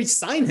don't even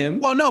re-sign him.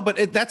 Well, no,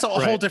 but that's a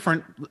whole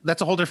different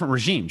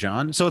regime,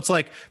 John. So it's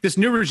like this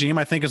new regime,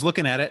 I think, is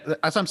looking at it.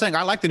 That's what I'm saying.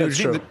 I like the new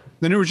regime.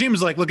 The new regime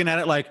is like looking at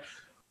it like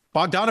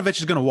Bogdanovich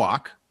is going to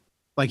walk.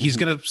 Like he's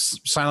going to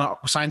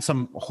sign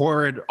some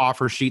horrid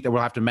offer sheet that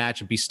we'll have to match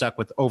and be stuck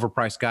with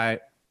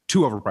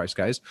two overpriced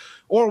guys,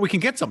 or we can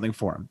get something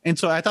for him. And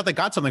so I thought they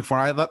got something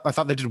for him. I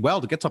thought they did well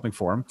to get something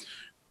for him.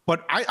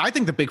 But I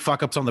think the big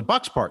fuck up's on the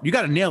Bucks part. You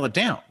got to nail it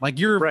down. Like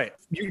you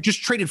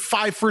just traded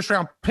 5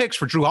 first-round picks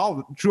for Drew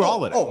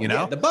Holiday.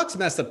 Yeah, the Bucks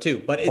messed up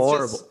too. But it's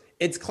horrible.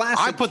 It's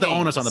classic. I put the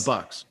onus on the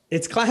Bucks.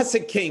 It's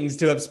classic Kings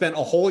to have spent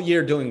a whole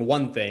year doing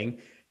one thing,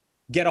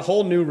 get a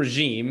whole new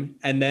regime,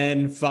 and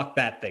then fuck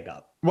that thing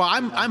up. Well,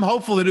 I'm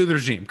hopeful to do the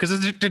regime because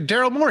it's a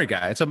Daryl Morey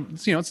guy. It's a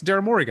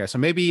Daryl Morey guy. So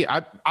maybe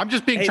I'm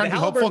just being trying to be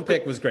hopeful. The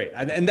pick was great,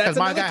 and that's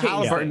my guy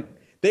Halliburton.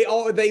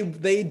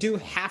 They do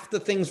half the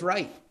things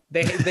right.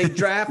 They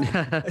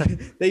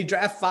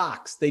draft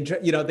Fox. They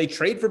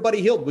trade for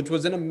Buddy Hield, which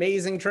was an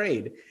amazing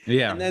trade.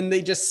 Yeah, and then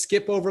they just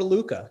skip over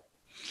Luka.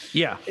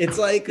 Yeah, it's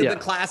like the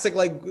classic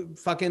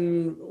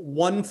fucking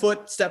 1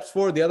 foot steps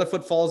forward, the other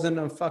foot falls in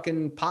a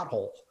fucking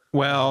pothole.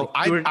 Well,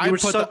 you were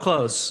so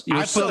close. You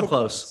were so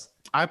close.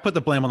 I put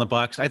the blame on the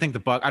Bucks. I think the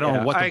Bucks. I don't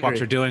know what the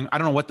Bucks are doing. I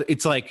don't know what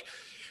it's like.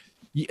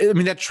 I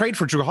mean, that trade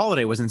for Drew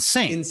Holiday was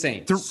insane.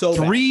 To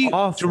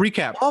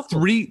recap,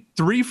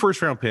 three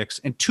first round picks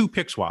and 2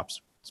 pick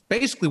swaps. It's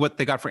basically what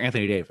they got for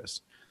Anthony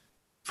Davis.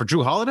 For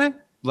Drew Holiday,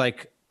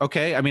 like,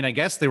 okay, I mean, I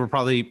guess they were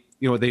probably,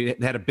 they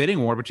had a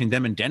bidding war between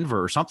them and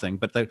Denver or something.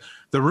 But the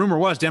rumor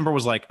was Denver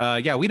was like,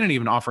 yeah, we didn't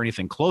even offer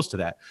anything close to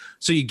that.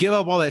 So you give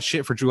up all that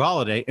shit for Drew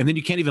Holiday, and then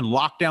you can't even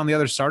lock down the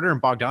other starter in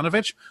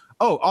Bogdanovich.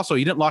 Oh, also,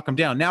 you didn't lock him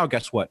down. Now,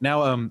 guess what?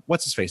 Now,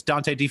 what's his face?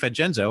 Dante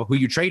DiFrancesco, who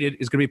you traded,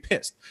 is going to be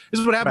pissed.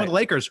 This is what happened with the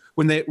Lakers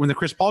when the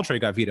Chris Paul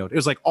trade got vetoed. It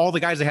was like all the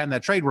guys they had in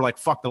that trade were like,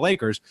 fuck the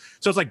Lakers.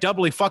 So it's like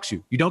doubly fucks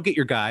you. You don't get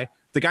your guy.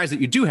 The guys that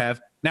you do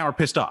have now are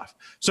pissed off.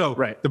 So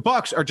the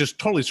Bucks are just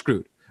totally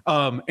screwed.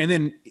 And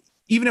then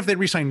even if they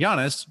re-sign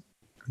Giannis,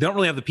 they don't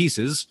really have the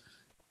pieces.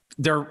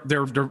 Their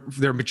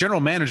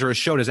general manager has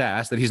showed his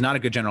ass that he's not a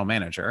good general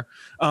manager.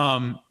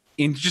 And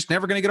just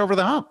never going to get over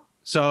the hump.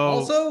 So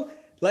also,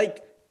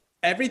 like,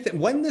 everything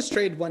when this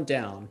trade went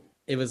down,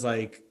 it was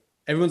like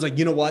everyone's like,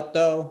 you know what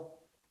though,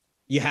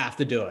 you have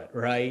to do it,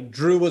 right?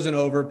 Drew was an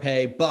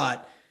overpay,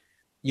 but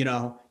you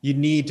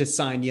need to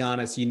sign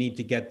Giannis, you need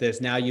to get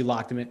this. Now you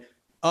locked him in.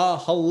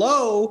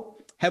 Hello,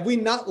 have we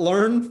not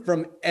learned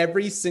from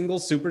every single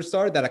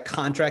superstar that a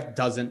contract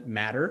doesn't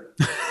matter?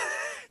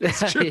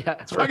 It's true. Yeah,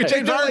 it's right.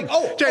 James Harden.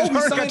 James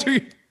Harden got 2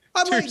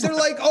 years. They're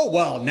like, oh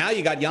well, now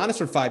you got Giannis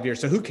for 5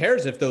 years, so who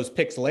cares if those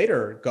picks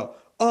later go?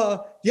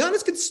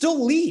 Giannis could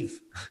still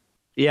leave.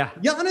 Yeah.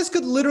 Giannis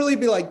could literally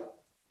be like,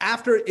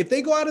 if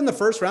they go out in the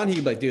first round, he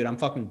could be like, dude, I'm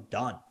fucking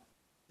done.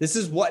 This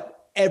is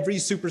what every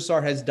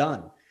superstar has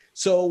done.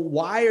 So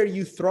why are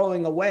you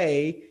throwing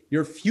away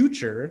your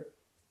future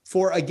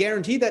for a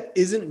guarantee that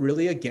isn't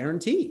really a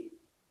guarantee?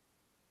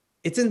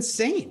 It's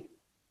insane.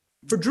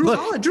 For Drew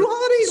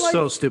Holiday, like,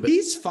 so stupid.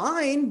 He's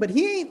fine, but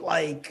he ain't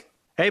like.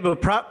 Hey,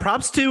 but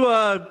props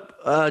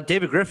to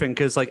David Griffin,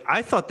 because like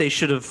I thought they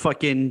should have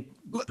fucking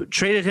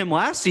traded him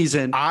last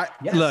season.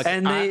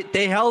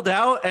 They held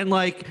out, and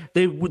like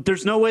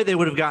there's no way they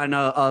would have gotten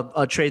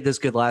a trade this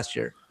good last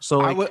year. So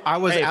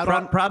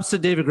like, props to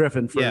David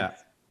Griffin for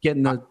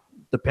getting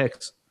the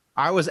picks.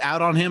 I was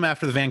out on him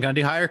after the Van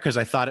Gundy hire because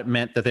I thought it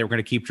meant that they were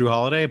going to keep Drew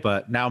Holiday,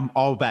 but now I'm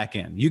all back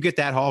in. You get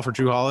that haul for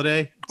Drew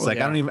Holiday. It's I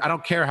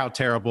don't care how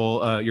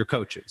terrible your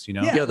coach is,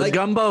 Yeah, the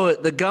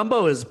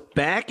gumbo is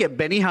back at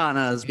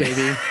Benihana's,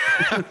 baby.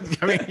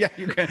 I mean,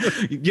 you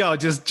can,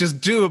 just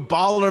do a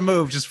baller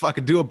move. Just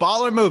fucking do a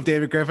baller move,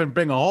 David Griffin.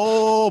 Bring a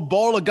whole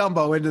bowl of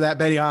gumbo into that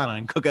Benihana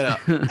and cook it up.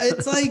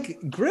 It's like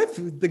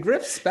the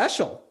Griff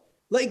special.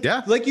 Like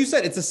you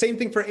said, it's the same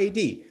thing for AD.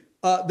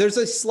 There's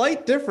a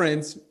slight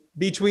difference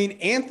between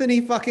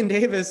Anthony fucking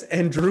Davis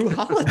and Drew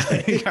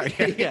Holiday.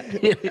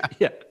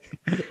 Yeah.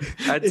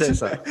 I'd say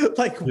so.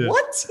 Like,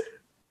 what?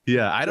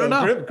 Yeah, I don't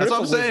know. Griff That's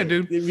what I'm saying,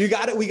 dude. We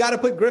got to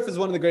put Griff as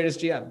one of the greatest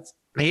GMs.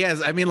 He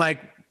has. I mean,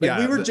 like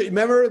yeah.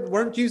 Remember,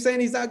 weren't you saying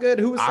he's not good?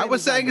 Who was? I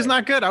was saying he's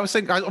not good. I was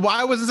saying. Well,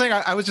 I wasn't saying.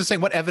 I was just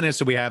saying. What evidence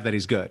do we have that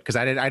he's good? Because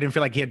I didn't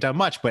feel like he had done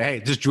much. But hey,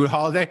 just Drew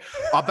Holiday.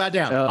 I'll bet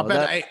down.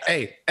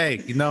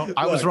 Hey. You know,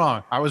 I was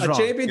wrong. I was wrong.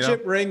 A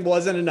championship ring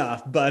wasn't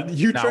enough, but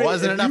it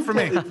wasn't enough for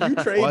me. If you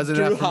trade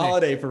Drew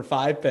Holiday for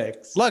 5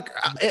 picks, look,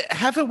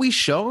 haven't we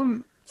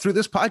shown through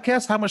this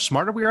podcast how much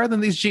smarter we are than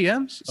these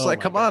GMs?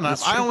 It's come on.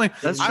 I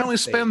only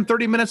spend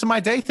 30 minutes of my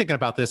day thinking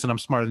about this, and I'm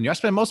smarter than you. I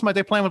spend most of my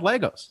day playing with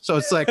Legos. So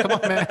it's like, come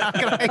on, man. How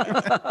can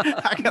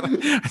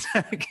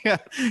I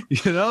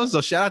you know,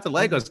 so shout out to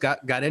Legos.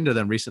 Got into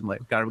them recently.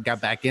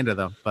 Got back into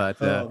them. But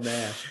oh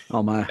man.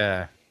 Oh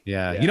my.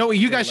 Yeah. You know what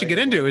you guys should get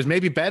into is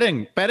maybe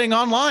betting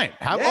online.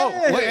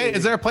 Hey,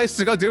 is there a place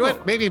to go do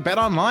it? Maybe bet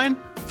online.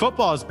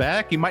 Football is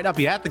back. You might not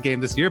be at the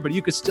game this year, but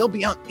you could still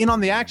be in on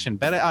the action.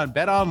 Bet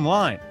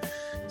online.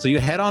 So you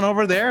head on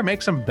over there,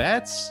 make some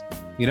bets,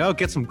 you know,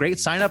 get some great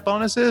sign-up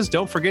bonuses.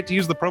 Don't forget to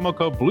use the promo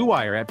code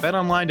BlueWire at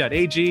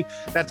betonline.ag.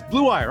 That's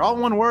BlueWire, all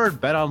one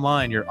word.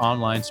 BetOnline, your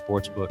online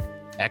sportsbook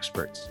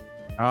experts.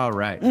 All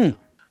right.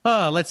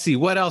 Let's see.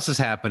 What else is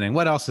happening?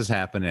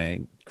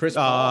 Chris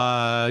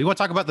Paul. You want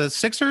to talk about the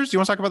Sixers? You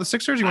want to talk about the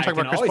Sixers? You want to talk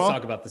about Chris Paul?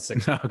 Talk about the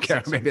Sixers.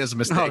 Okay, maybe that's a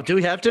mistake. Oh, do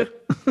we have to?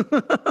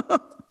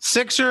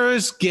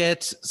 Sixers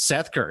get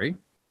Seth Curry.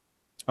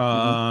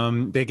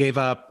 They gave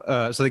up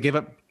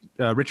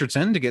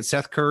Richardson to get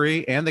Seth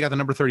Curry, and they got the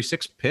number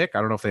 36 pick.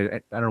 I don't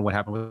know what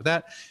happened with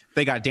that.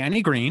 They got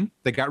Danny Green.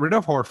 They got rid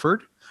of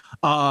Horford.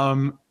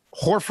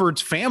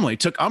 Horford's family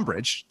took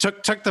umbrage,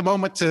 took the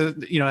moment to,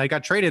 you know, I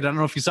got traded. I don't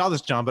know if you saw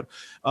this, John, but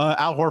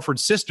Al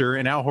Horford's sister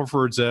and Al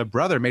Horford's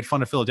brother made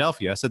fun of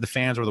Philadelphia, said the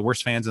fans were the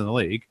worst fans in the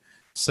league.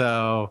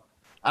 So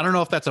I don't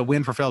know if that's a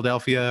win for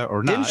Philadelphia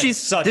or not.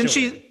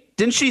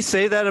 Didn't she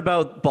say that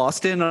about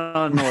Boston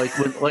on when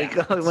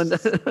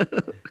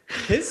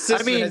his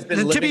sister has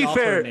been living off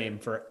her name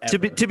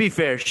forever. To be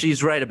fair,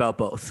 she's right about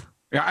both.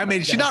 Yeah, I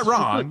mean, she's not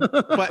wrong,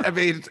 but I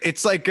mean,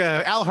 it's like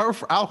Al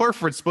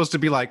Horford's supposed to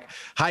be like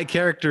high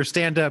character,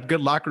 stand up,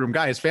 good locker room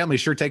guy. His family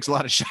sure takes a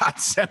lot of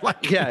shots. And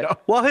you know.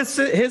 Well, his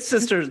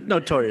sister's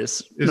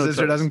notorious. His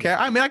sister doesn't care.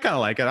 I mean, I kind of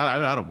like it.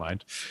 I don't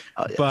mind.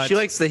 But she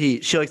likes the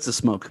heat. She likes the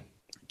smoke.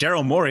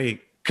 Daryl Morey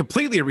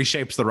completely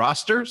reshapes the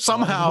roster.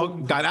 Somehow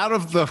got out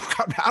of the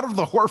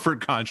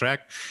Horford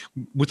contract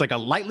with like a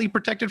lightly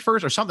protected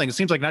first or something. It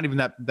seems like not even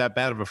that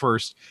bad of a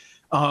first.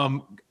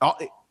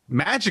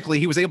 Magically,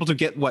 he was able to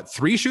get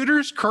 3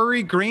 shooters,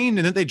 Curry, Green,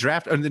 and then they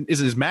draft. And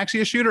is Maxey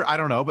a shooter? I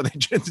don't know, but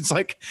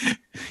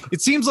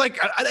it seems like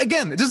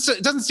again, it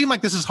doesn't seem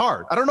like this is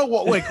hard. I don't know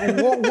what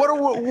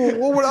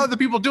are other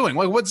people doing?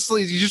 Like,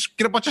 you just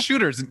get a bunch of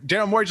shooters.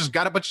 Daryl Morey just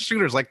got a bunch of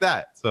shooters like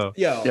that. So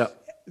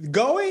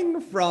going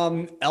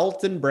from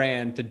Elton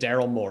Brand to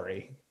Daryl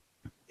Morey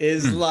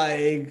is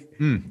like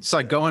it's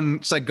like going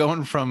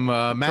from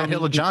Matt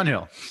Hill to John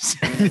Hill.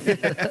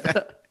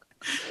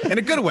 In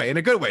a good way,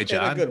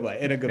 John. In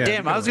a good way.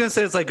 Damn, I was gonna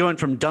say it's like going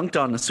from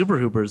Dunked On to Super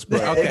Hoopers, but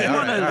if you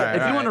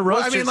want to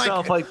roast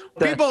yourself like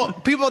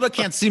that. People that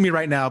can't see me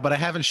right now, but I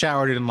haven't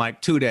showered in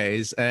like 2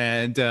 days,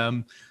 and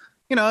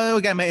you know,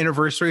 we got my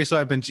anniversary, so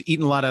I've been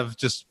eating a lot of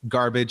just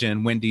garbage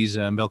and Wendy's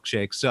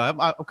milkshakes. So I'm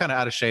kind of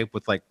out of shape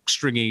with like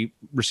stringy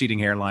receding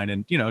hairline,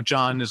 and you know,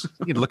 John is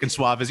looking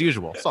suave as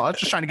usual. So I was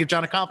just trying to give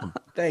John a compliment.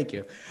 Thank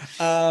you.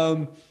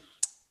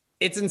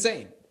 It's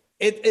insane.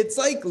 It's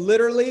like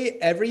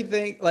literally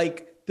everything.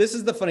 Like, this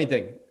is the funny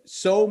thing.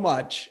 So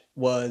much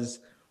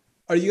was,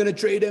 are you going to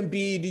trade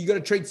Embiid? You got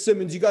to trade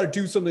Simmons. You got to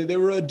do something. They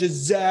were a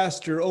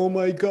disaster. Oh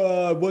my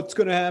God, what's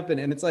going to happen?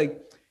 And it's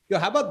like,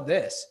 how about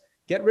this?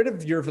 Get rid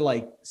of your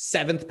like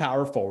 7th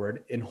power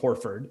forward in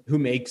Horford, who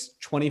makes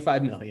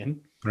 $25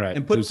 million, right?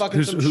 And put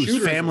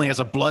whose family has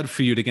a blood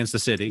feud against the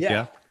city.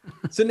 Yeah.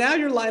 So now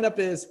your lineup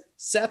is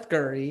Seth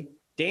Curry,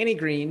 Danny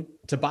Green,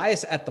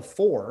 Tobias at the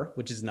 4,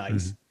 which is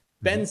nice. Mm-hmm.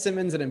 Ben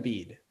Simmons and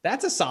Embiid.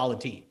 That's a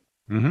solid team.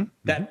 Mm-hmm.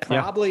 That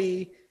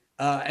probably,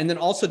 and then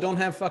also don't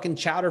have fucking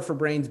chowder for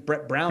brains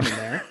Brett Brown in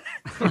there.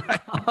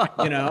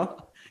 You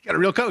know, got a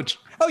real coach.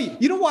 Oh,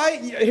 you know why?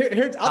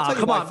 Here, I'll tell you.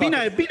 Come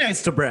on, be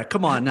nice to Brett.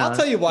 Come on, I'll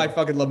tell you why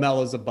fucking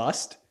LaMelo's a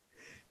bust,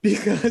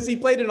 because he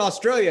played in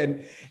Australia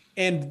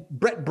and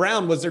Brett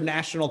Brown was their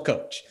national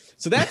coach.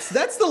 So that's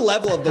the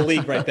level of the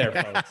league right there,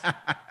 folks.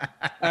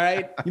 All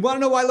right, you want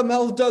to know why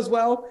LaMelo does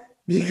well?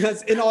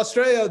 Because in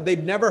Australia,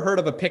 they'd never heard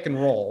of a pick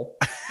and roll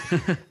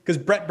because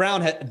Brett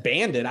Brown had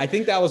banned it. I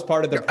think that was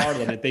part of their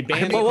parliament. They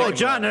banned it. Well,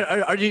 John,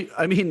 are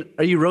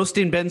you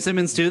roasting Ben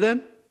Simmons too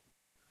then?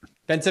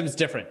 Ben Simmons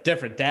different.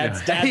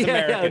 Dad's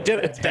American.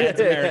 Dad's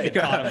American.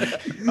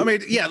 I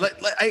mean, yeah.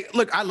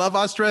 Look, I love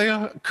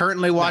Australia.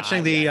 Currently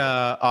watching the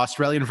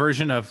Australian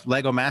version of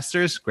Lego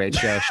Masters. Great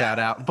show. Shout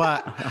out.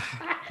 But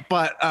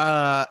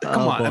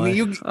come on. Boy. I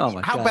mean,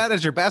 how God. bad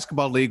is your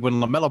basketball league when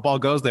LaMelo Ball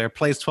goes there,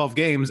 plays 12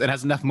 games, and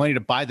has enough money to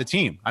buy the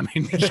team? I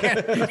mean,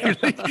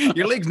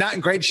 your league's not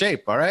in great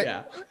shape. All right.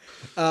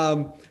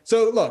 Yeah.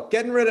 So look,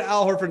 getting rid of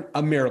Al Horford,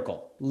 a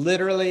miracle.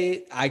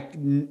 Literally,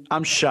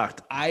 I'm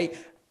shocked.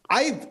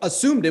 I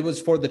assumed it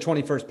was for the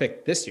 21st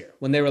pick this year.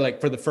 When they were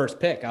like, for the first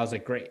pick, I was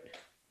like, great.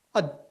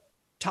 A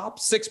top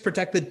 6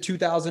 protected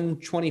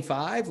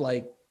 2025,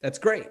 like, that's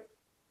great.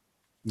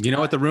 You know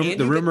what the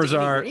rumors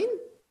are?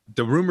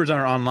 The rumors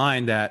are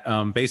online that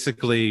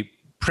basically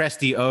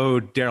Presti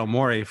owed Daryl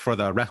Morey for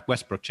the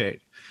Westbrook trade.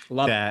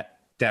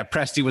 That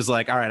Presti was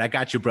like, all right, I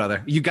got you,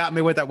 brother. You got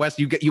me with that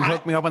you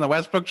hooked me up on the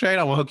Westbrook trade.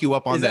 I will hook you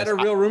up on this. Is that a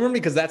real rumor?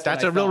 Because that's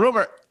a real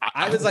rumor.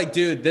 I was like,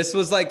 dude, this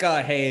was like,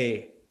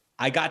 hey,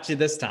 I got you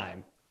this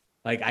time.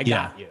 Like, I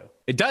got you.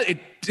 It does.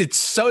 It's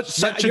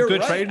such a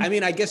good trade. I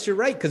mean, I guess you're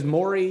right because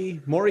Morey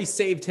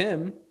saved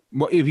him.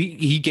 Well,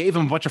 he gave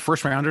him a bunch of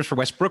first rounders for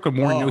Westbrook, and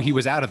Moore knew he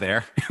was out of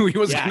there. he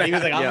was like,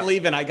 I'm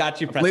leaving. I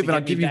got you. I'm leaving.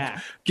 I'll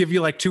give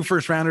you like 2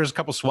 first rounders, a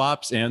couple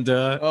swaps, and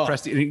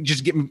Presti,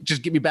 just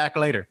get me back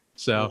later.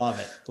 So love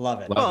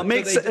it. Well,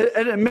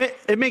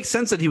 it makes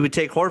sense that he would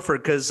take Horford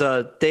because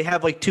they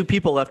have like 2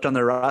 people left on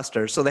their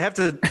roster, so they have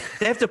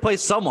to play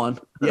someone.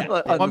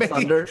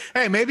 Thunder.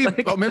 Hey, maybe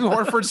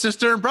Horford's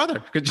sister and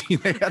brother.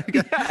 They gotta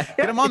get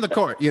them on the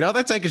court. You know,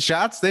 they're taking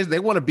shots. They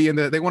want to be in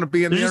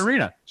the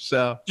arena.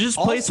 So just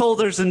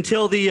placeholders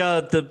until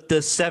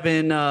the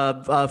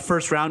 7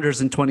 first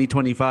rounders in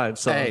 2025.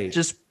 So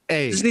just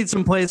need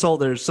some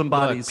placeholders, some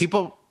bodies.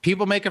 Look,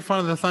 people making fun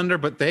of the Thunder,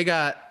 but they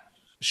got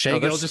Shai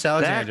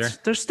Gilgeous-Alexander.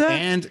 They're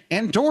stacked.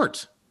 And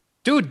Dort.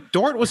 Dude,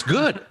 Dort was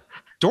good.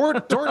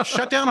 Dort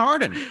shut down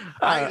Harden.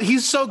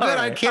 He's so good.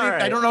 I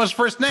can't. I don't know his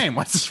first name.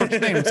 What's his first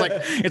name? It's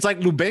like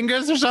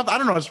Lubingas or something. I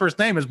don't know what his first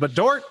name is, but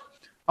Dort,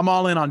 I'm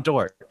all in on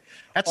Dort.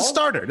 That's a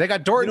starter. They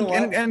got Dort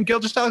and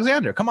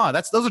Gilgeous-Alexander. Come on,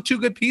 those are 2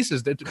 good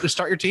pieces to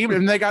start your team,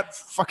 and they got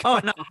fucking.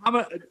 Oh no, how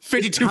about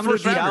 52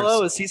 first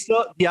rounders? Is he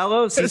still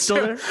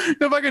there?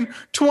 The fucking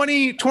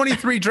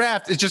 2023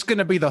 draft is just going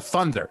to be the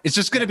Thunder. It's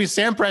just going to be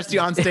Sam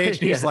Presti on stage,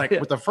 and he's like,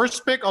 with the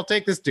first pick, I'll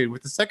take this dude.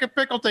 With the second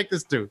pick, I'll take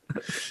this dude.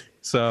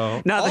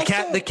 So now the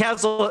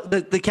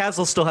Cavs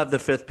will still have the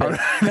 5th pick.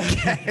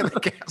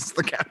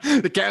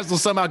 The Cavs will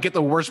somehow get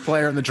the worst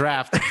player in the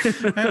draft.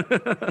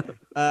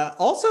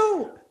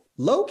 Also,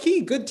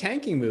 low-key good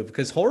tanking move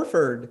because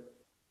Horford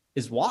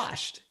is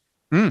washed.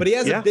 But he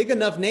has a big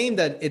enough name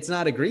that it's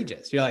not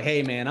egregious. You're like,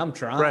 hey, man, I'm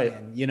trying,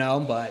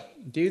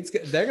 but dudes,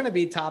 they're going to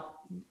be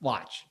top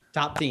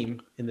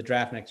team in the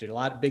draft next year. A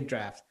lot of big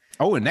draft.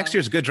 Oh, and next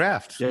year's a good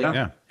draft.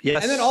 Yeah.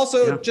 Yes. And then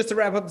also, just to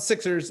wrap up the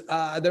Sixers,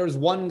 there was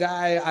one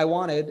guy I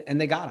wanted,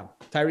 and they got him.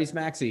 Tyrese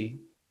Maxey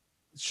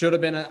should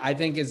have been, I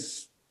think,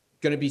 is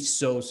going to be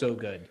so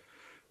good.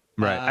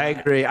 Right. I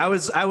agree.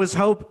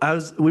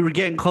 We were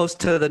getting close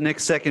to the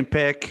Knicks' 2nd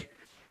pick.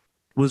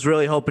 Was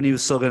really hoping he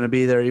was still going to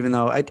be there, even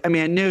though I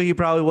knew he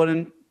probably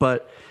wouldn't,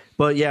 but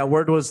yeah,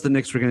 word was the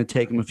Knicks were going to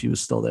take him if he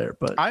was still there.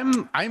 But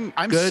I'm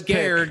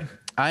scared. Pick.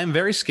 I'm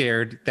very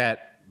scared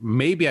that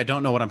maybe I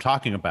don't know what I'm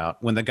talking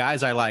about when the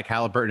guys I like,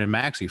 Halliburton and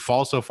Maxey,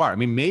 fall so far. I'm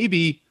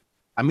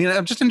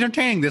just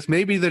entertaining this.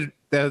 Maybe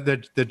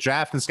the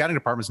draft and scouting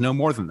departments know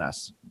more than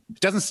this. It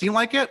doesn't seem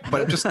like it,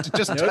 but it just no,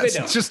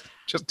 does.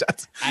 Just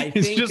does. I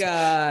think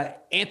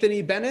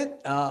Anthony Bennett.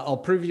 I'll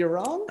prove you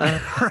wrong.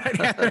 Right,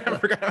 I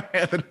forgot about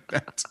Anthony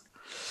Bennett.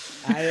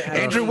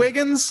 Andrew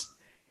Wiggins.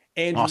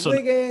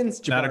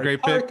 Wiggins, Jabari not a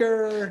great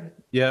Parker.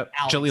 Pick. Yep.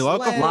 Jaleel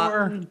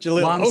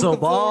Okafor. Lonzo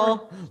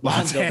Ball.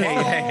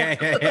 Hey.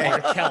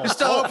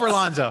 Still hope for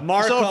Lonzo.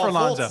 Markelle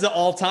Fultz, the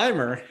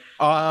all-timer.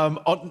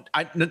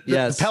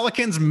 The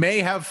Pelicans may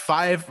have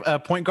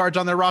 5 point guards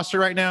on their roster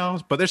right now,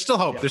 but there's still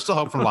hope. There's still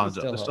hope from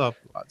Lonzo.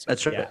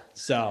 That's right. Yeah.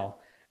 So,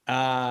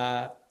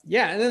 and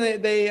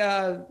then they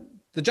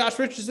the Josh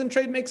Richardson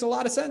trade makes a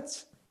lot of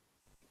sense.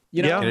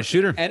 Get a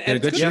shooter. And a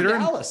good shooter.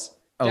 Dallas.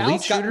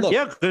 Elite shooter.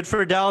 Good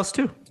for Dallas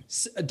too.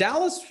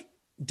 Dallas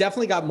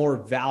definitely got more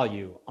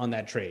value on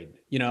that trade.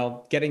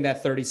 Getting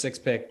that 36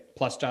 pick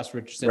plus Josh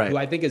Richardson, who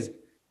I think is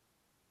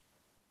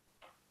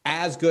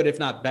as good, if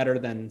not better,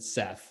 than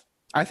Seth.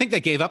 I think they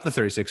gave up the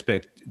 36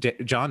 pick.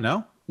 John,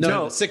 no?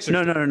 No, the Sixers.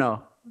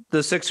 No.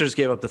 The Sixers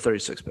gave up the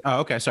 36 pick.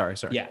 Oh, okay. Sorry.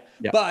 Yeah.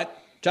 But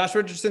Josh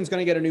Richardson's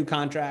going to get a new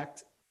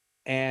contract,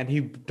 and he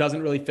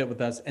doesn't really fit with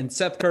us. And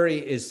Seth Curry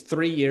is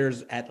 3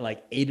 years at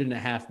like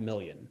 $8.5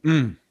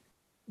 million,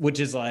 which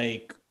is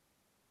like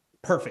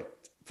perfect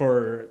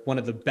for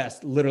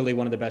literally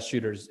one of the best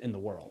shooters in the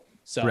world.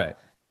 So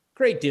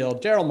great deal.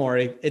 Daryl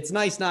Morey. It's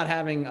nice not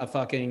having a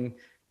fucking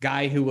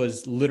guy who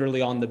was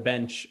literally on the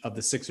bench of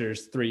the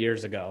Sixers 3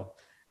 years ago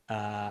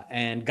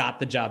and got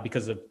the job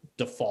because of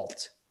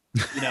default.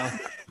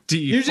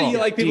 Usually you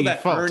like people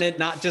that earn it,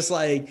 not just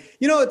like,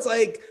 it's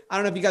like, I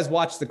don't know if you guys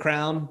watch The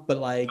Crown, but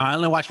like. I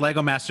only watch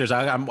Lego Masters.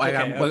 I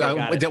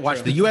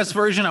watch the US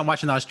version. I'm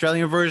watching the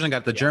Australian version. I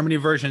got the Germany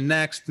version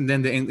next, and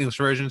then the English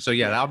version. So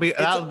yeah, that'll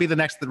be the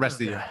rest of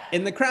the year.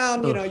 In The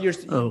Crown,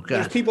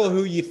 there's people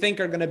who you think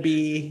are going to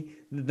be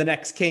the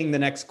next king, the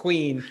next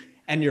queen,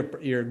 and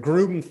you're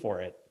groomed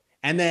for it.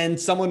 And then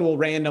someone will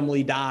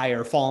randomly die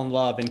or fall in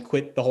love and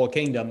quit the whole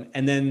kingdom,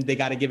 and then they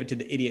got to give it to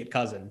the idiot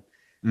cousin.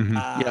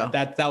 Mm-hmm.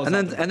 That was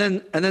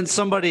and then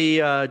somebody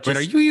just wait,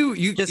 are you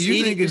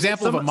using an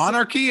example of a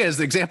monarchy as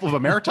the example of a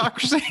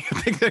meritocracy?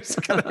 I think there's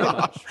kind of the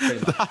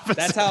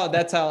opposite.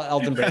 That's how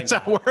Elton Brand. That's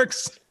how it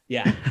works.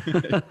 Yeah,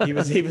 he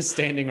was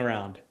standing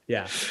around.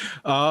 Yeah.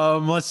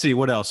 Let's see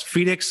what else.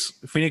 Phoenix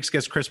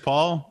gets Chris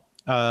Paul.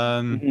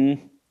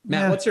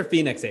 Matt, what's your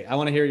Phoenix? I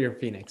want to hear your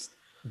Phoenix.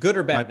 Good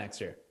or bad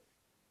next year?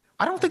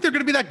 I don't think they're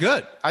going to be that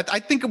good. I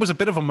think it was a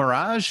bit of a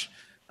mirage.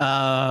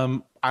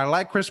 I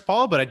like Chris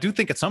Paul, but I do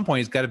think at some point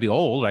he's got to be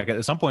old. Like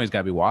at some point he's got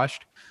to be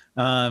washed.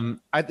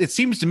 It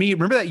seems to me,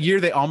 remember that year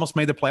they almost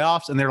made the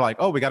playoffs and they're like,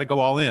 oh, we got to go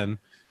all in.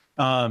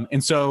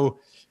 And so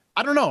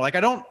I don't know. Like,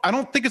 I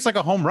don't think it's like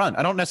a home run.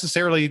 I don't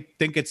necessarily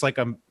think it's like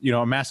a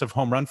massive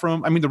home run from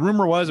him. I mean, the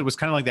rumor was it was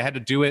kind of like they had to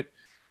do it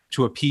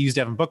to appease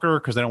Devin Booker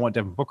because they don't want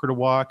Devin Booker to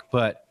walk.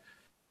 But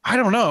I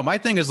don't know. My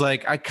thing is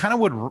like, I kind of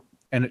would,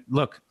 and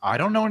look, I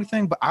don't know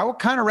anything, but I would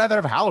kind of rather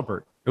have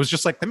Halliburton. It was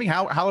just like, I mean,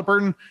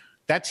 Halliburton,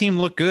 that team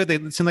looked good. They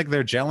seemed like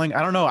they're gelling.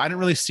 I don't know. I didn't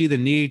really see the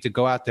need to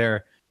go out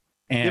there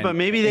and, but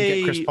maybe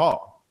get Chris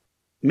Paul.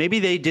 Maybe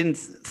they didn't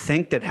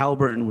think that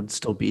Halliburton would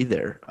still be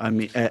there. I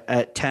mean,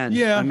 at 10.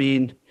 Yeah. I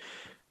mean,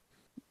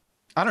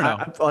 I don't know.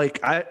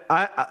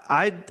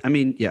 I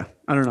mean, yeah.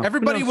 I don't know.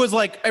 Everyone's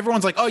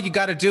like, oh, you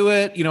got to do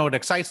it. It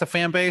excites the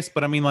fan base.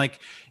 But I mean, like,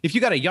 if you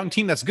got a young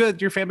team that's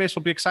good, your fan base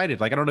will be excited.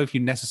 Like, I don't know if you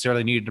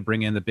necessarily needed to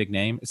bring in the big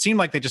name. It seemed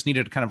like they just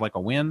needed kind of like a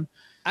win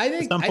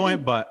at some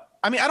point. But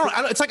I mean, I don't.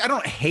 It's like I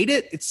don't hate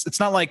it. It's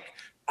not like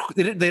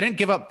they didn't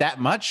give up that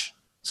much,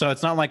 so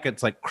it's not like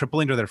it's like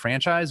crippling to their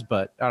franchise.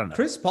 But I don't know.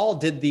 Chris Paul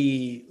did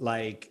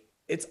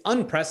it's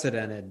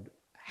unprecedented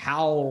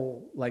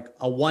how like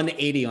a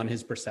 180 on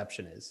his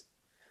perception is.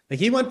 Like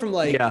he went from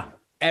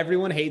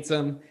everyone hates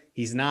him.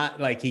 He's not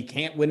like he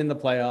can't win in the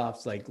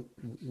playoffs. Like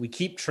we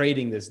keep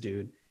trading this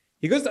dude.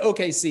 He goes to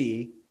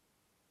OKC,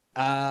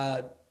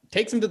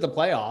 takes him to the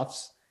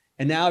playoffs,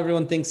 and now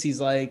everyone thinks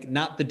he's like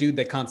not the dude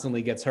that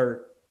constantly gets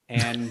hurt.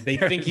 And they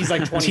think he's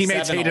like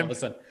 27 all of a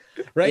sudden,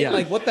 right? Yeah.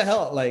 Like what the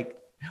hell? Like,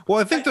 well,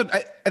 I think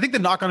the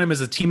knock on him is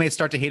the teammates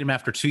start to hate him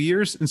after 2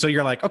 years, and so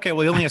you're like, okay,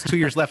 well, he only has 2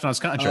 years left on his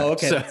contract. Oh,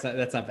 okay, so,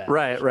 that's not bad.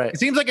 Right. It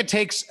seems like it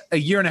takes a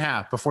year and a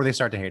half before they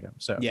start to hate him.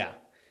 So yeah,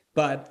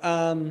 but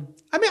I mean,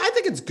 I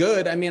think it's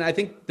good. I mean, I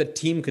think the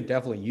team could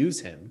definitely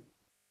use him.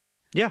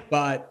 Yeah,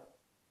 but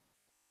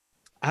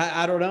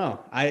I don't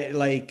know.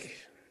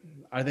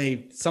 Are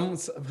they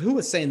who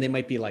was saying they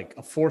might be like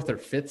a 4th or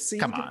 5th seed?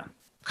 Come on.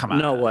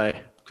 No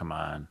way. Come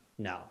on.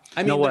 No.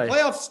 I mean, the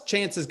playoffs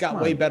chances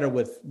got way better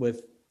with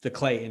the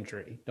Clay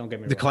injury. Don't get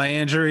me wrong. The Clay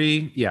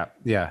injury, yeah.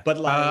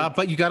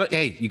 But you got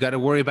to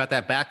worry about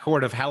that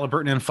backcourt of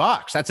Halliburton and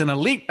Fox. That's an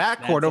elite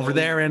backcourt over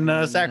there in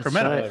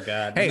Sacramento. Right. Oh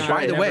God. Hey,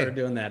 by the way,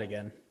 doing that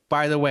again.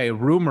 By the way,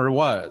 rumor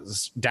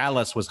was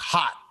Dallas was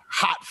hot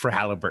for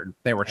Halliburton.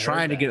 They were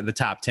trying to get in the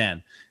top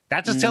 10.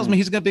 That just tells me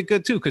he's going to be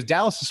good too because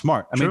Dallas is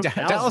smart. I mean,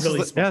 Dallas really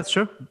smart. Yeah, that's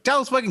true.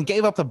 Dallas fucking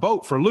gave up the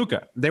boat for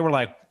Luka. They were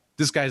like,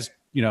 this guy's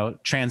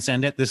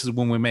transcendent. This is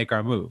when we make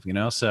our move.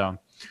 So.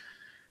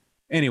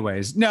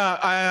 Anyways, no,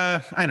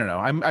 I don't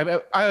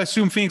know. I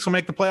assume Phoenix will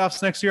make the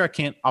playoffs next year. I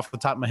can't off the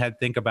top of my head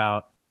think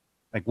about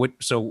like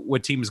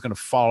what team is going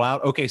to fall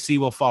out. OKC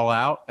will fall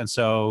out, and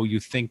so you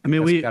think? I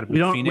mean,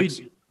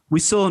 we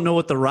still don't know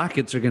what the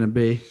Rockets are going to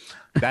be.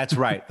 That's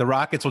right. The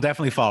Rockets will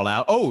definitely fall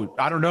out. Oh,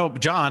 I don't know,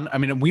 John. I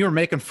mean, we were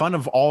making fun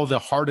of all the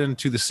Harden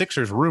to the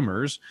Sixers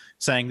rumors,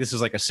 saying this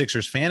is like a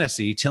Sixers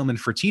fantasy. Tillman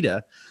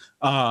Fertitta,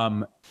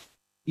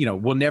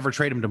 we'll never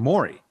trade him to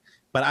Morey.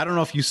 But I don't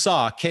know if you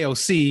saw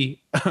KOC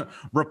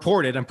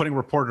reported, I'm putting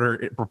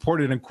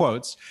reported in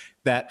quotes,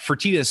 that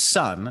Fertitta's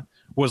son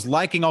was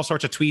liking all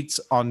sorts of tweets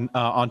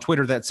on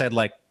Twitter that said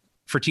like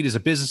Fertitta's a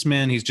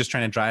businessman. He's just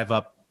trying to drive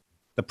up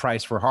the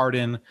price for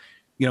Harden,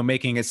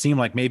 making it seem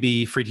like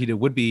maybe Fertitta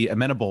would be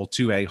amenable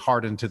to a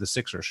Harden to the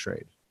Sixers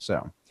trade.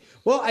 So,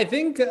 well, I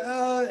think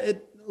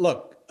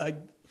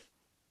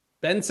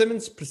Ben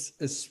Simmons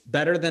is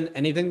better than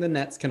anything the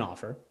Nets can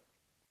offer.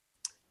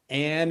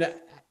 And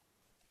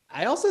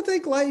I also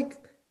think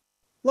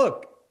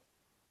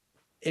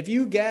if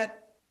you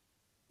get,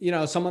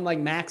 someone like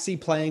Maxey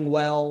playing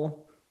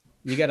well,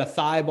 you get a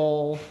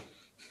Thibault,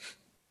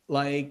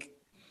 if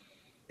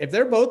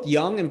they're both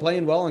young and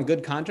playing well on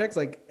good contracts,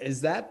 is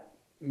that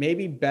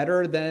maybe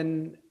better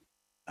than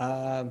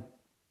 1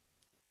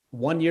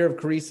 year of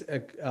Caris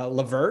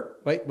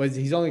LeVert? Wait,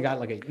 he's only got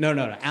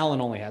no. Allen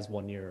only has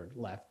 1 year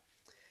left.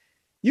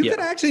 You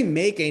could actually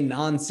make a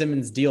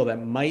non-Simmons deal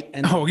that might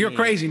end. Oh, you're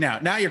crazy now.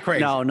 Now you're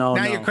crazy. No.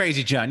 You're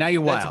crazy, John. Now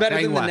you're wild. That's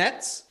better than the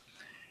Nets?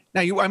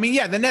 Now,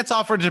 the Nets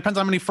offer depends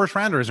on how many first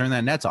rounders are in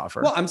that Nets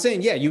offer. Well, I'm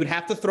saying, yeah, you would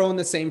have to throw in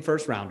the same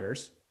first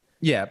rounders.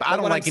 Yeah, but I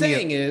don't what like I'm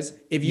saying is,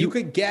 if you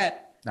could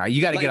get, no,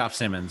 you got to get off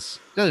Simmons.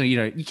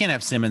 You can't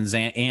have Simmons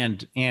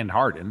and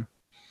Harden.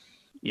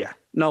 Yeah,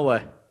 no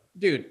way,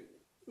 dude.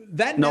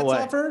 That Nets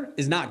offer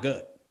is not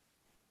good.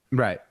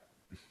 Right.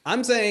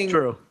 I'm saying,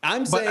 true.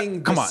 I'm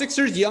saying the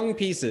Sixers' young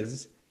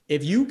pieces,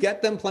 if you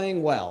get them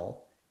playing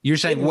well, you're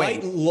saying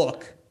might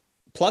look.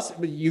 Plus,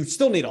 you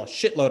still need a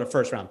shitload of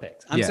first round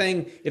picks. I'm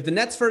saying if the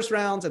Nets first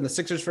rounds and the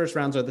Sixers first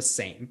rounds are the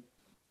same,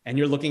 and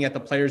you're looking at the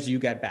players you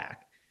get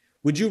back,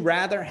 would you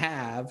rather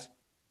have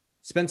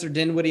Spencer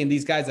Dinwiddie and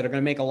these guys that are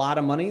going to make a lot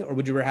of money, or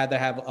would you rather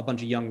have a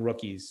bunch of young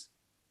rookies?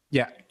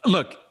 Yeah.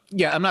 Look,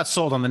 I'm not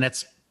sold on the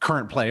Nets'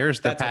 current players.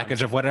 The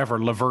package of whatever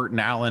LeVert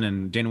and Allen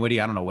and Dinwiddie,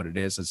 I don't know what it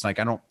is. It's like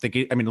I don't think.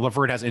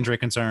 LeVert has injury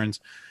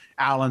concerns.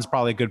 Allen's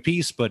probably a good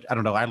piece, but I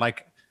don't know. I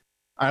like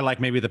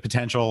maybe the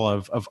potential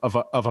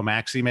of a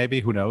Maxey,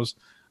 maybe, who knows?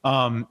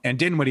 And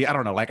Dinwiddie, I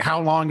don't know. Like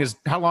how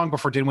long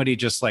before Dinwiddie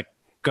just like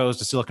goes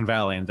to Silicon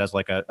Valley and does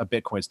like a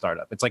Bitcoin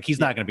startup? It's like he's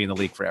not going to be in the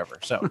league forever.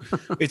 So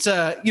it's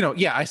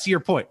I see your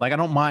point. Like I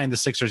don't mind the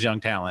Sixers young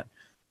talent,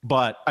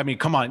 but I mean,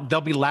 come on,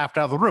 they'll be laughed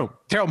out of the room.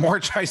 Daryl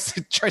Morey tries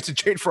to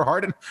trade for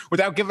Harden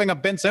without giving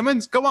up Ben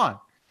Simmons. Come on,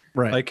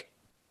 right? Like,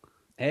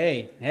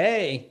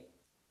 hey,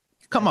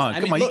 come on,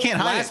 look, you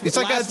can't hide it. It's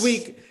like last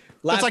week.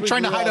 It's like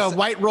trying to hide a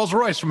white Rolls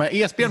Royce from an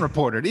ESPN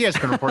reporter. The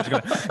ESPN reporter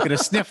is going to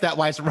sniff that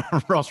white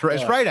Rolls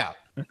Royce right out.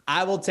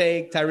 I will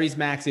take Tyrese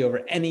Maxey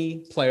over any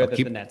player that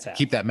the Nets have.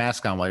 Keep that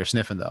mask on while you're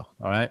sniffing, though.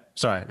 All right.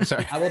 Sorry.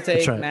 I will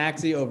take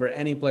Maxey over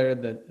any player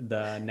that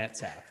the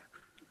Nets have.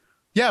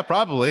 Yeah,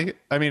 probably.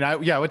 I mean, I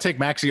would take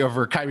Maxey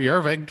over Kyrie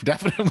Irving,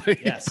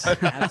 definitely. Yes,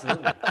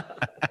 absolutely.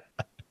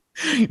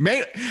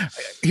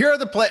 Here are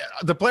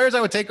the players I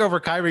would take over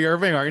Kyrie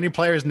Irving are any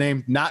players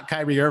named not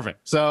Kyrie Irving.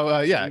 So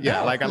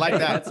like I like that.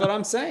 That's what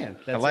I'm saying.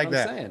 I like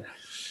that.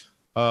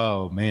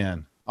 Oh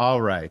man. All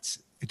right.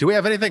 Do we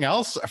have anything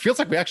else? It feels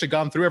like we actually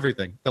gone through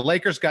everything. The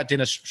Lakers got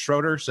Dennis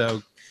Schroeder,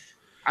 so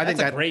I think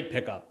that's a great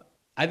pickup.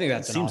 I think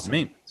that's seems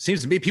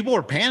to me people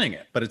were panning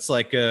it, but it's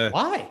like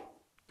why?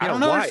 I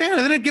don't understand.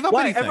 They didn't give up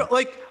anything.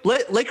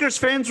 Lakers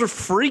fans were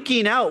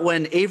freaking out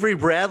when Avery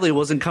Bradley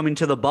wasn't coming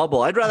to the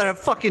bubble. I'd rather have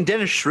fucking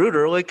Dennis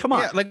Schroeder. Like, come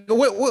on. Yeah,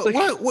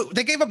 what?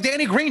 They gave up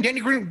Danny Green.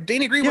 Danny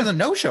Green was a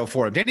no-show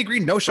for him. Danny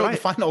Green no-showed the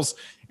finals,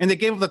 and they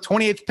gave him the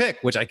 28th pick,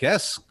 which I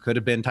guess could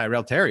have been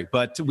Tyrell Terry,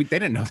 but they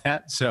didn't know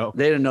that. So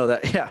they didn't know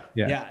that.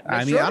 Yeah.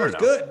 I mean, I don't know.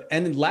 Good,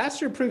 and last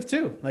year proved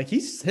too. Like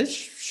his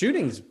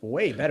shooting's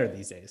way better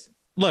these days.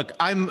 Look,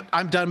 I'm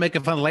done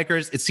making fun of the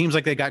Lakers. It seems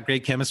like they got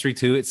great chemistry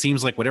too. It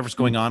seems like whatever's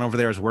going on over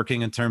there is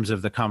working in terms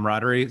of the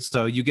camaraderie.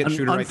 So you get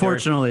Schroeder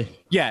unfortunately. Right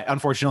there. Yeah,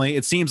 unfortunately,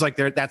 it seems like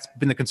that's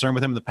been the concern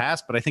with him in the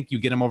past. But I think you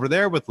get him over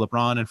there with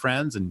LeBron and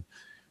friends, and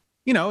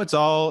it's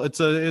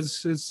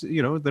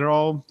they're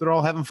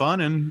all having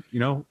fun, and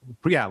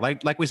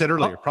like we said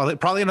earlier,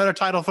 probably another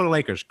title for the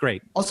Lakers.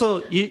 Great.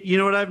 Also, you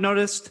know what I've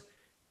noticed?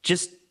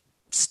 Just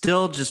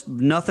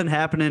nothing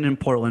happening in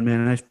Portland, man.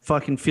 And I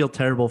fucking feel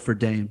terrible for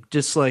Dame.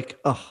 Just like,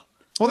 oh.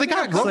 Well, they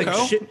got Rocco.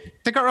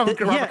 They got Robert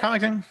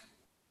Covington.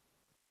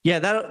 Yeah,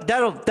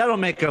 that'll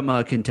make them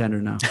a contender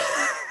now.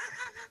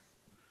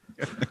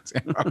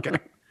 Okay.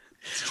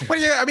 Well,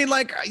 yeah, I mean,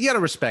 like, you got to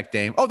respect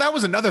Dame. Oh, that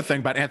was another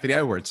thing about Anthony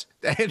Edwards.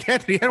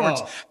 Anthony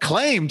Edwards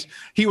claimed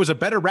he was a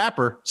better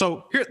rapper.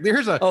 So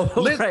here's a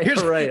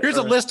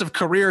list of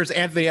careers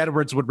Anthony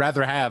Edwards would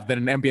rather have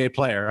than an NBA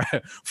player,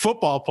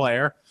 football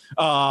player,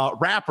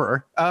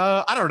 rapper.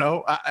 I don't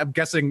know. I'm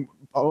guessing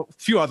a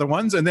few other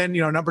ones, and then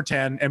number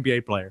 10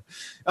 NBA player.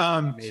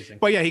 Amazing.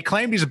 But yeah, he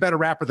claimed he's a better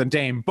rapper than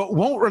Dame, but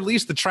won't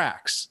release the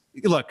tracks.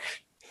 Look,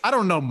 I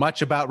don't know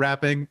much about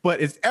rapping,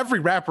 but it's every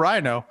rapper I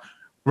know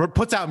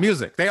puts out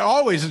music. They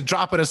always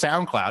drop it a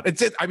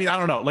SoundCloud. I mean, I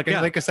don't know. Like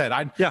I said,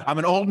 I'm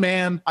an old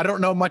man. I don't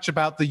know much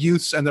about the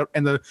youths and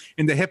the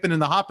hipping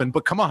and the hopping.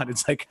 But come on,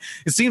 it's like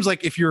it seems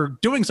like if you're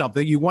doing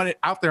something, you want it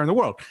out there in the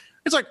world.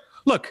 It's like,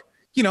 look,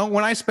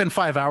 when I spend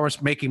 5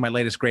 hours making my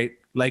latest great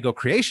Lego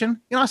creation,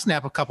 I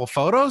snap a couple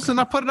photos and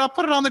I put it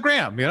on the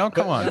gram.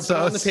 Come on, so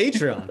on the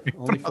Patreon,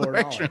 only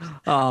 $4.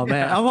 Oh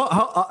man,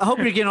 I hope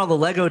you're getting all the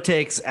Lego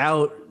takes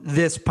out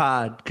this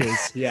pod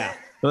because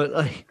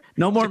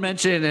no more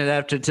mentioning it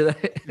after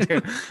today.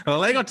 The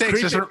Lego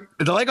takes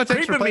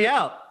creeping me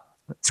out.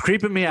 It's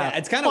creeping me out.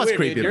 It's kind of weird.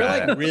 Creepy. You're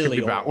like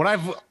really old. When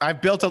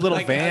I've built a little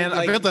van.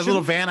 I built a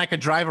little van I could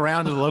drive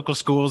around to the local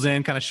schools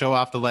in, kind of show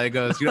off the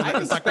Legos.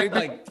 I expect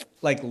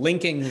like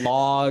linking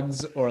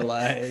logs or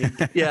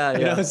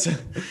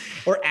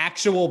or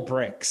actual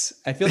bricks.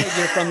 I feel like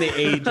you're from the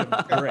age of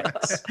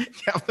bricks.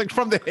 Yeah, like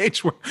from the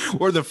age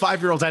where the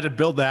 5-year-olds had to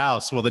build the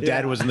house while the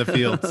dad was in the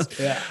fields.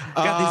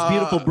 Got these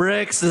beautiful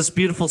bricks, this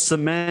beautiful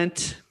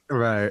cement.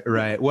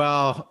 Right.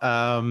 Well,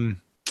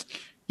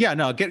 yeah,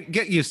 no,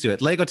 get used to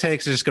it. Lego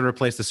takes are just going to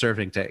replace the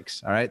surfing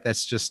takes. All right,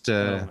 that's just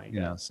so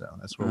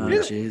that's where we.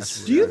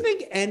 Do you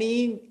think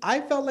I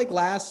felt like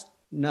last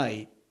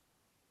night?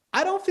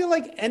 I don't feel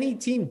like any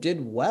team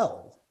did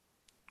well.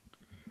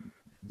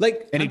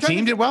 Like Any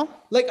team did well?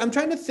 Like I'm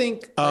trying to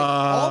think. Like,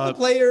 all the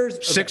players.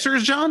 Okay.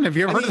 Sixers, John. Have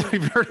you ever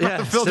heard about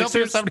the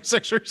Philadelphia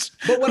 76ers?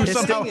 But what I'm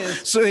saying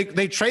is, so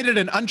they traded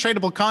an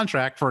untradeable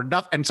contract for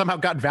enough and somehow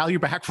got value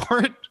back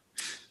for it.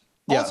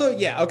 Also,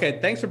 okay.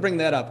 Thanks for bringing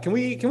that up. Can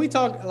we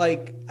talk?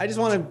 Like, I just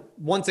want to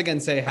once again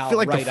say how I feel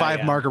like right the 5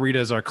 I am.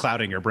 margaritas are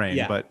clouding your brain.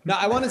 Yeah. But No,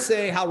 I want to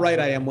say how right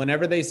I am.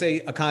 Whenever they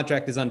say a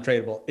contract is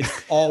untradeable,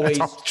 it's always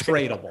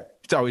tradable.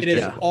 It's always It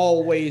is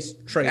always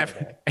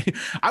tradable.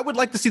 I would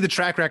like to see the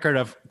track record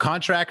of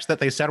contracts that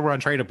they said were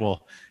untradeable.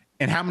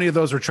 And how many of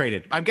those were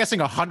traded? I'm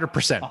guessing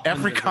 100%.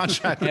 Every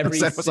contract Every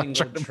that was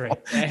single trade,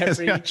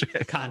 every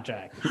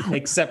contract,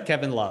 except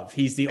Kevin Love.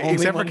 He's the only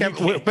Except one. for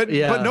Kevin,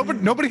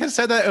 but nobody has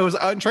said that it was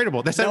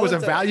untradeable. They said it was a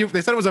value.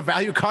 They said it was a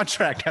value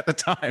contract at the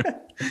time.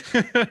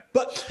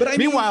 But I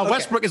meanwhile, mean,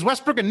 Westbrook is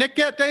Westbrook a Knick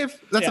yet, Dave?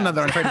 That's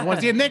another untradeable one.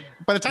 Is he a Knick?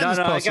 By the time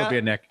this post, he'll be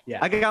a Knick.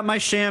 I got my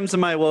Shams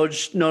and my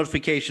Woj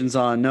notifications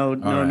on. No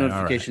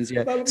notifications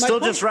yet. Still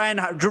just riding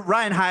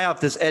high off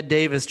this Ed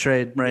Davis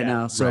trade right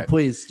now. So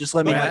please, just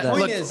let me have that. My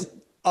point is,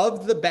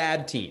 of the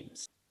bad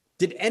teams,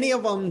 did any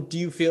of them, do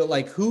you feel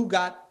like, who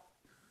got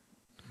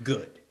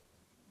good?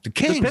 The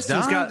Kings, the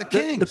Pistons got the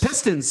Kings. The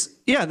Pistons,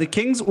 the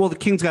Kings. Well, the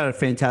Kings got a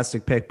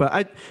fantastic pick,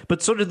 but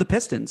so did the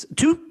Pistons.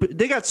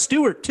 They got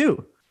Stewart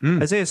too,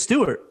 Isaiah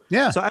Stewart.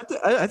 Yeah, so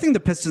I think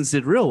the Pistons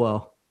did real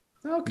well.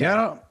 Okay,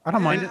 yeah, I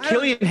don't mind it.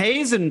 Killian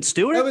Hayes and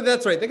Stewart. Oh,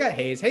 that's right. They got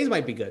Hayes. Hayes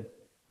might be good.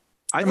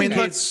 I mean,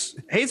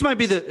 Hayes might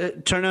be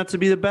turn out to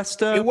be the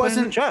best. It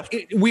wasn't draft.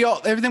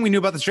 Everything we knew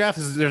about this draft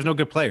is there's no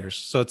good players,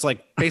 so it's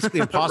like basically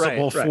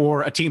impossible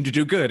for a team to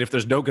do good if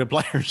there's no good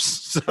players.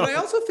 So. But I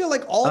also feel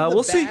like all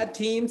the bad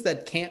teams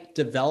that can't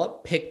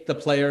develop pick the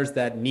players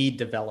that need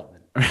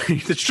development.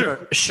 It's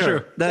true.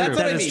 Sure. That's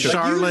what I mean. True.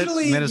 Charlotte,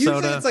 Minnesota.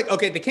 Usually it's like,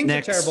 okay, the Kings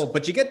Knicks. are terrible,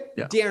 but you get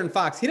De'Aaron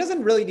Fox. He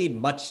doesn't really need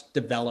much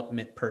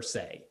development per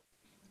se.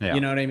 Yeah.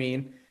 You know what I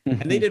mean?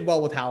 And they did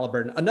well with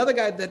Halliburton. Another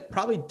guy that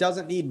probably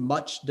doesn't need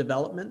much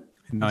development.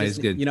 No, he's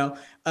good. You know,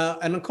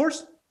 and of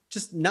course,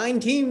 just 9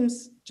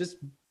 teams just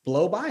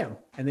blow by him,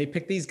 and they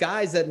pick these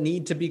guys that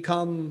need to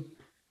become,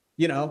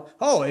 you know,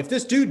 if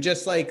this dude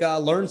just like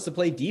learns to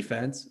play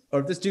defense, or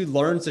if this dude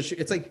learns to shoot,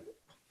 it's like,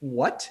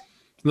 what?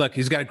 Look,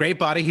 he's got a great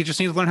body. He just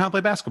needs to learn how to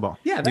play basketball.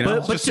 Yeah, he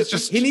needs to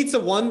just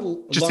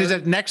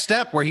his next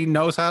step where he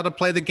knows how to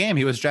play the game.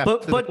 He was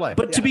drafted to play.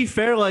 But to be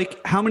fair,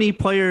 like how many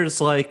players,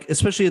 like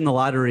especially in the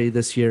lottery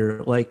this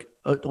year, like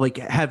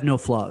have no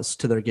flaws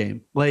to their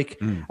game.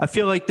 Like I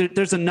feel like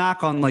there's a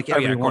knock on like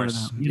every one of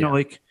them. You know,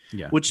 like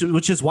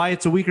which is why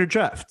it's a weaker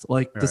draft.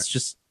 Like that's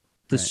just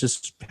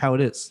how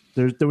it is.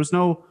 There was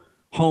no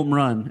home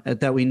run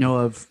that we know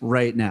of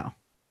right now,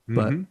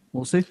 but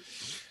we'll see.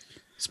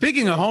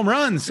 Speaking of home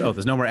runs,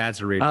 there's no more ads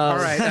to read. All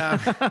right,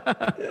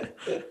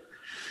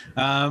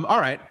 all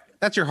right.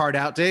 That's your heart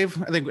out,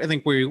 Dave. I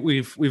think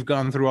we've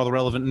gone through all the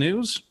relevant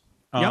news.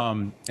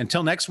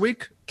 Until next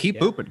week, keep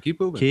pooping. Keep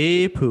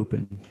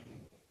pooping.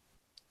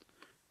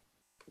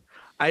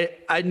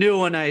 I knew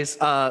when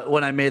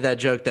I made that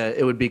joke that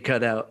it would be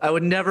cut out. I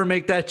would never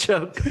make that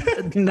joke.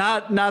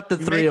 not the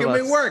three of us.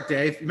 Making me work,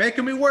 Dave.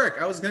 Making me work.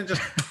 I was gonna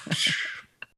just.